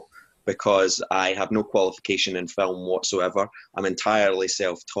of salt, because I have no qualification in film whatsoever. I'm entirely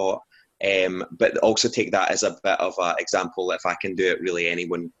self-taught, but also take that as a bit of an example. If I can do it, really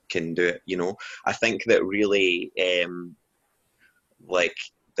anyone can do it, you know? I think that really, like,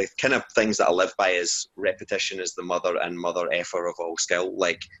 the kind of things that I live by is repetition is the mother effer of all skill.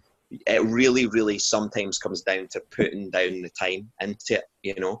 Like, it really, really sometimes comes down to putting down the time into it,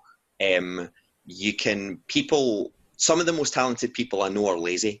 you know? Some of the most talented people I know are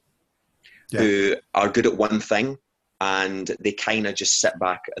lazy, who are good at one thing, and they kind of just sit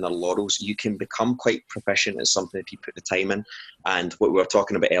back in their laurels. You can become quite proficient at something if you put the time in. And what we were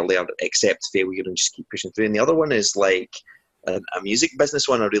talking about earlier, accept failure and just keep pushing through. And the other one is like a music business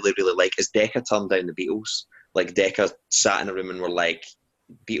one I really, really like is Decca turned down the Beatles. Like, Decca sat in a room and were like,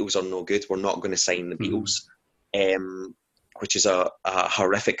 Beatles are no good. We're not going to sign the Beatles, which is a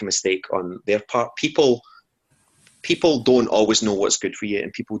horrific mistake on their part. People don't always know what's good for you,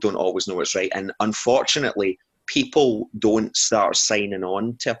 and people don't always know what's right. And unfortunately, people don't start signing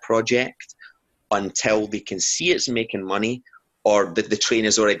on to a project until they can see it's making money, or that the train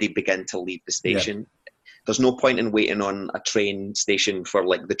has already begun to leave the station. Yeah. There's no point in waiting on a train station for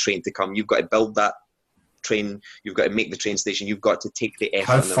like the train to come. You've got to build that train. You've got to make the train station. You've got to take the effort.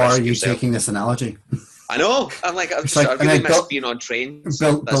 How and the far risk are you yourself. taking this analogy? I know. I'm really miss being on trains.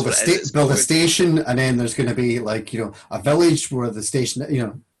 Build a station, and then there's going to be like, you know, a village where the station, you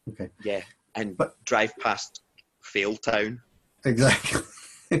know. Okay. Yeah, but drive past Fail Town. Exactly.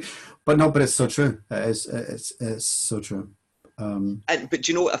 but it's so true. It's so true. But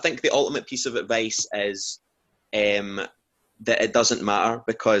you know, I think the ultimate piece of advice is that it doesn't matter,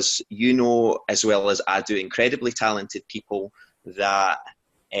 because you know as well as I do, incredibly talented people that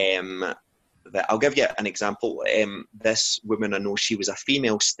I'll give you an example. This woman I know, she was a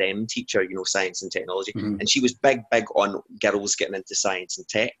female STEM teacher, you know, science and technology, and she was big on girls getting into science and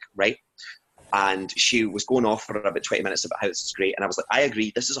tech, right? And she was going off for about 20 minutes about how this is great. And I was like, I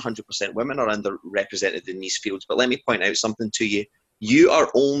agree, this is 100%. Women are underrepresented in these fields. But let me point out something to you. You are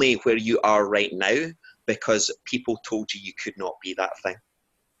only where you are right now because people told you you could not be that thing.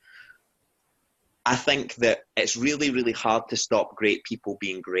 I think that it's really, really hard to stop great people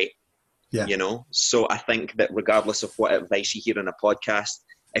being great. Yeah. You know? So I think that regardless of what advice you hear on a podcast,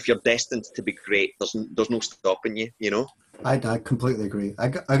 if you're destined to be great, there's no stopping you, you know? I completely agree. I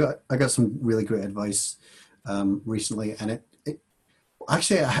got some really great advice recently, and it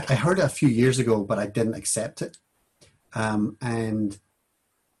actually I heard it a few years ago, but I didn't accept it. And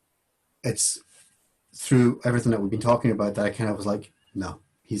it's through everything that we've been talking about that I kind of was like, no,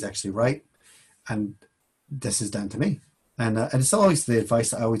 he's actually right, and this is down to me. And it's always the advice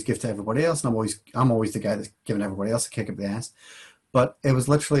that I always give to everybody else, and I'm always the guy that's giving everybody else a kick up the ass. But it was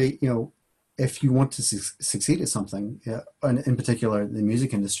literally, if you want to succeed at something, and in particular the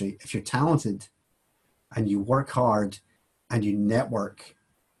music industry, if you're talented and you work hard and you network,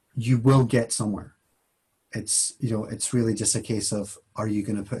 you will get somewhere. It's really just a case of, are you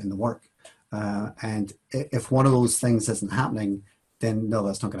going to put in the work? And if one of those things isn't happening, then no,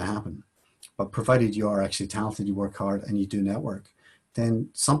 that's not going to happen. But provided you are actually talented, you work hard, and you do network, then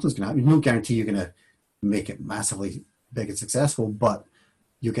something's going to happen. No guarantee you're going to make it massively big and successful, but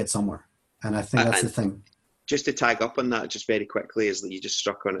you'll get somewhere. And I think that's the thing. Just to tag up on that just very quickly, is that you just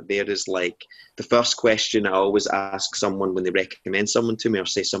struck on it there, is like the first question I always ask someone when they recommend someone to me or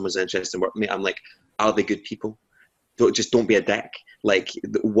say someone's interested in working with me, I'm like, are they good people? Don't be a dick. Like,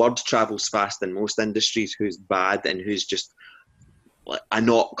 the word travels fast in most industries, who's bad and who's just a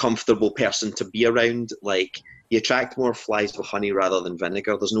not comfortable person to be around. Like, you attract more flies with honey rather than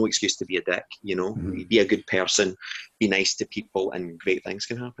vinegar. There's no excuse to be a dick, Mm-hmm. Be a good person, be nice to people, and great things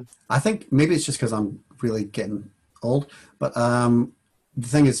can happen. I think maybe it's just because I'm really getting old, but the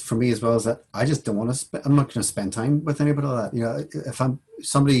thing is for me as well is that I just don't want to I'm not going to spend time with anybody like that. If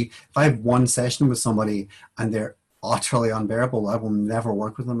I have one session with somebody and they're utterly unbearable, I will never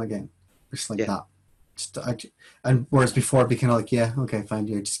work with them again. Just like that. And whereas before it'd be kind of like, yeah, okay, fine,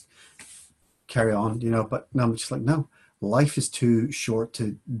 just carry on, but no, I'm just like, no, life is too short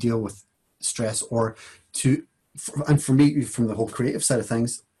to deal with stress and for me, from the whole creative side of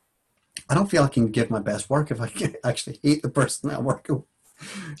things, I don't feel I can give my best work if I can actually hate the person that I work with.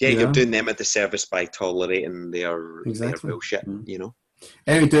 Yeah, you're doing them a disservice by tolerating their bullshit,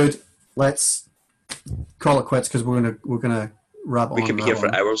 Anyway, dude, let's call it quits because we're gonna wrap on. We can be here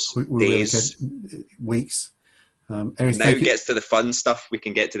for hours, days, really weeks. Anyway, now it gets to the fun stuff. We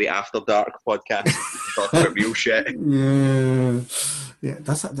can get to the After Dark podcast. Talk about real shit. Yeah,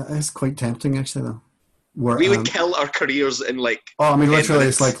 that's quite tempting actually, though. We would kill our careers in like. Oh, I mean, literally,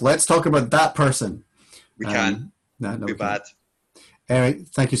 it's like, let's talk about that person. We can. No, too bad. Anyway,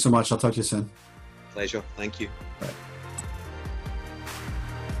 thank you so much. I'll talk to you soon. Pleasure. Thank you. Bye.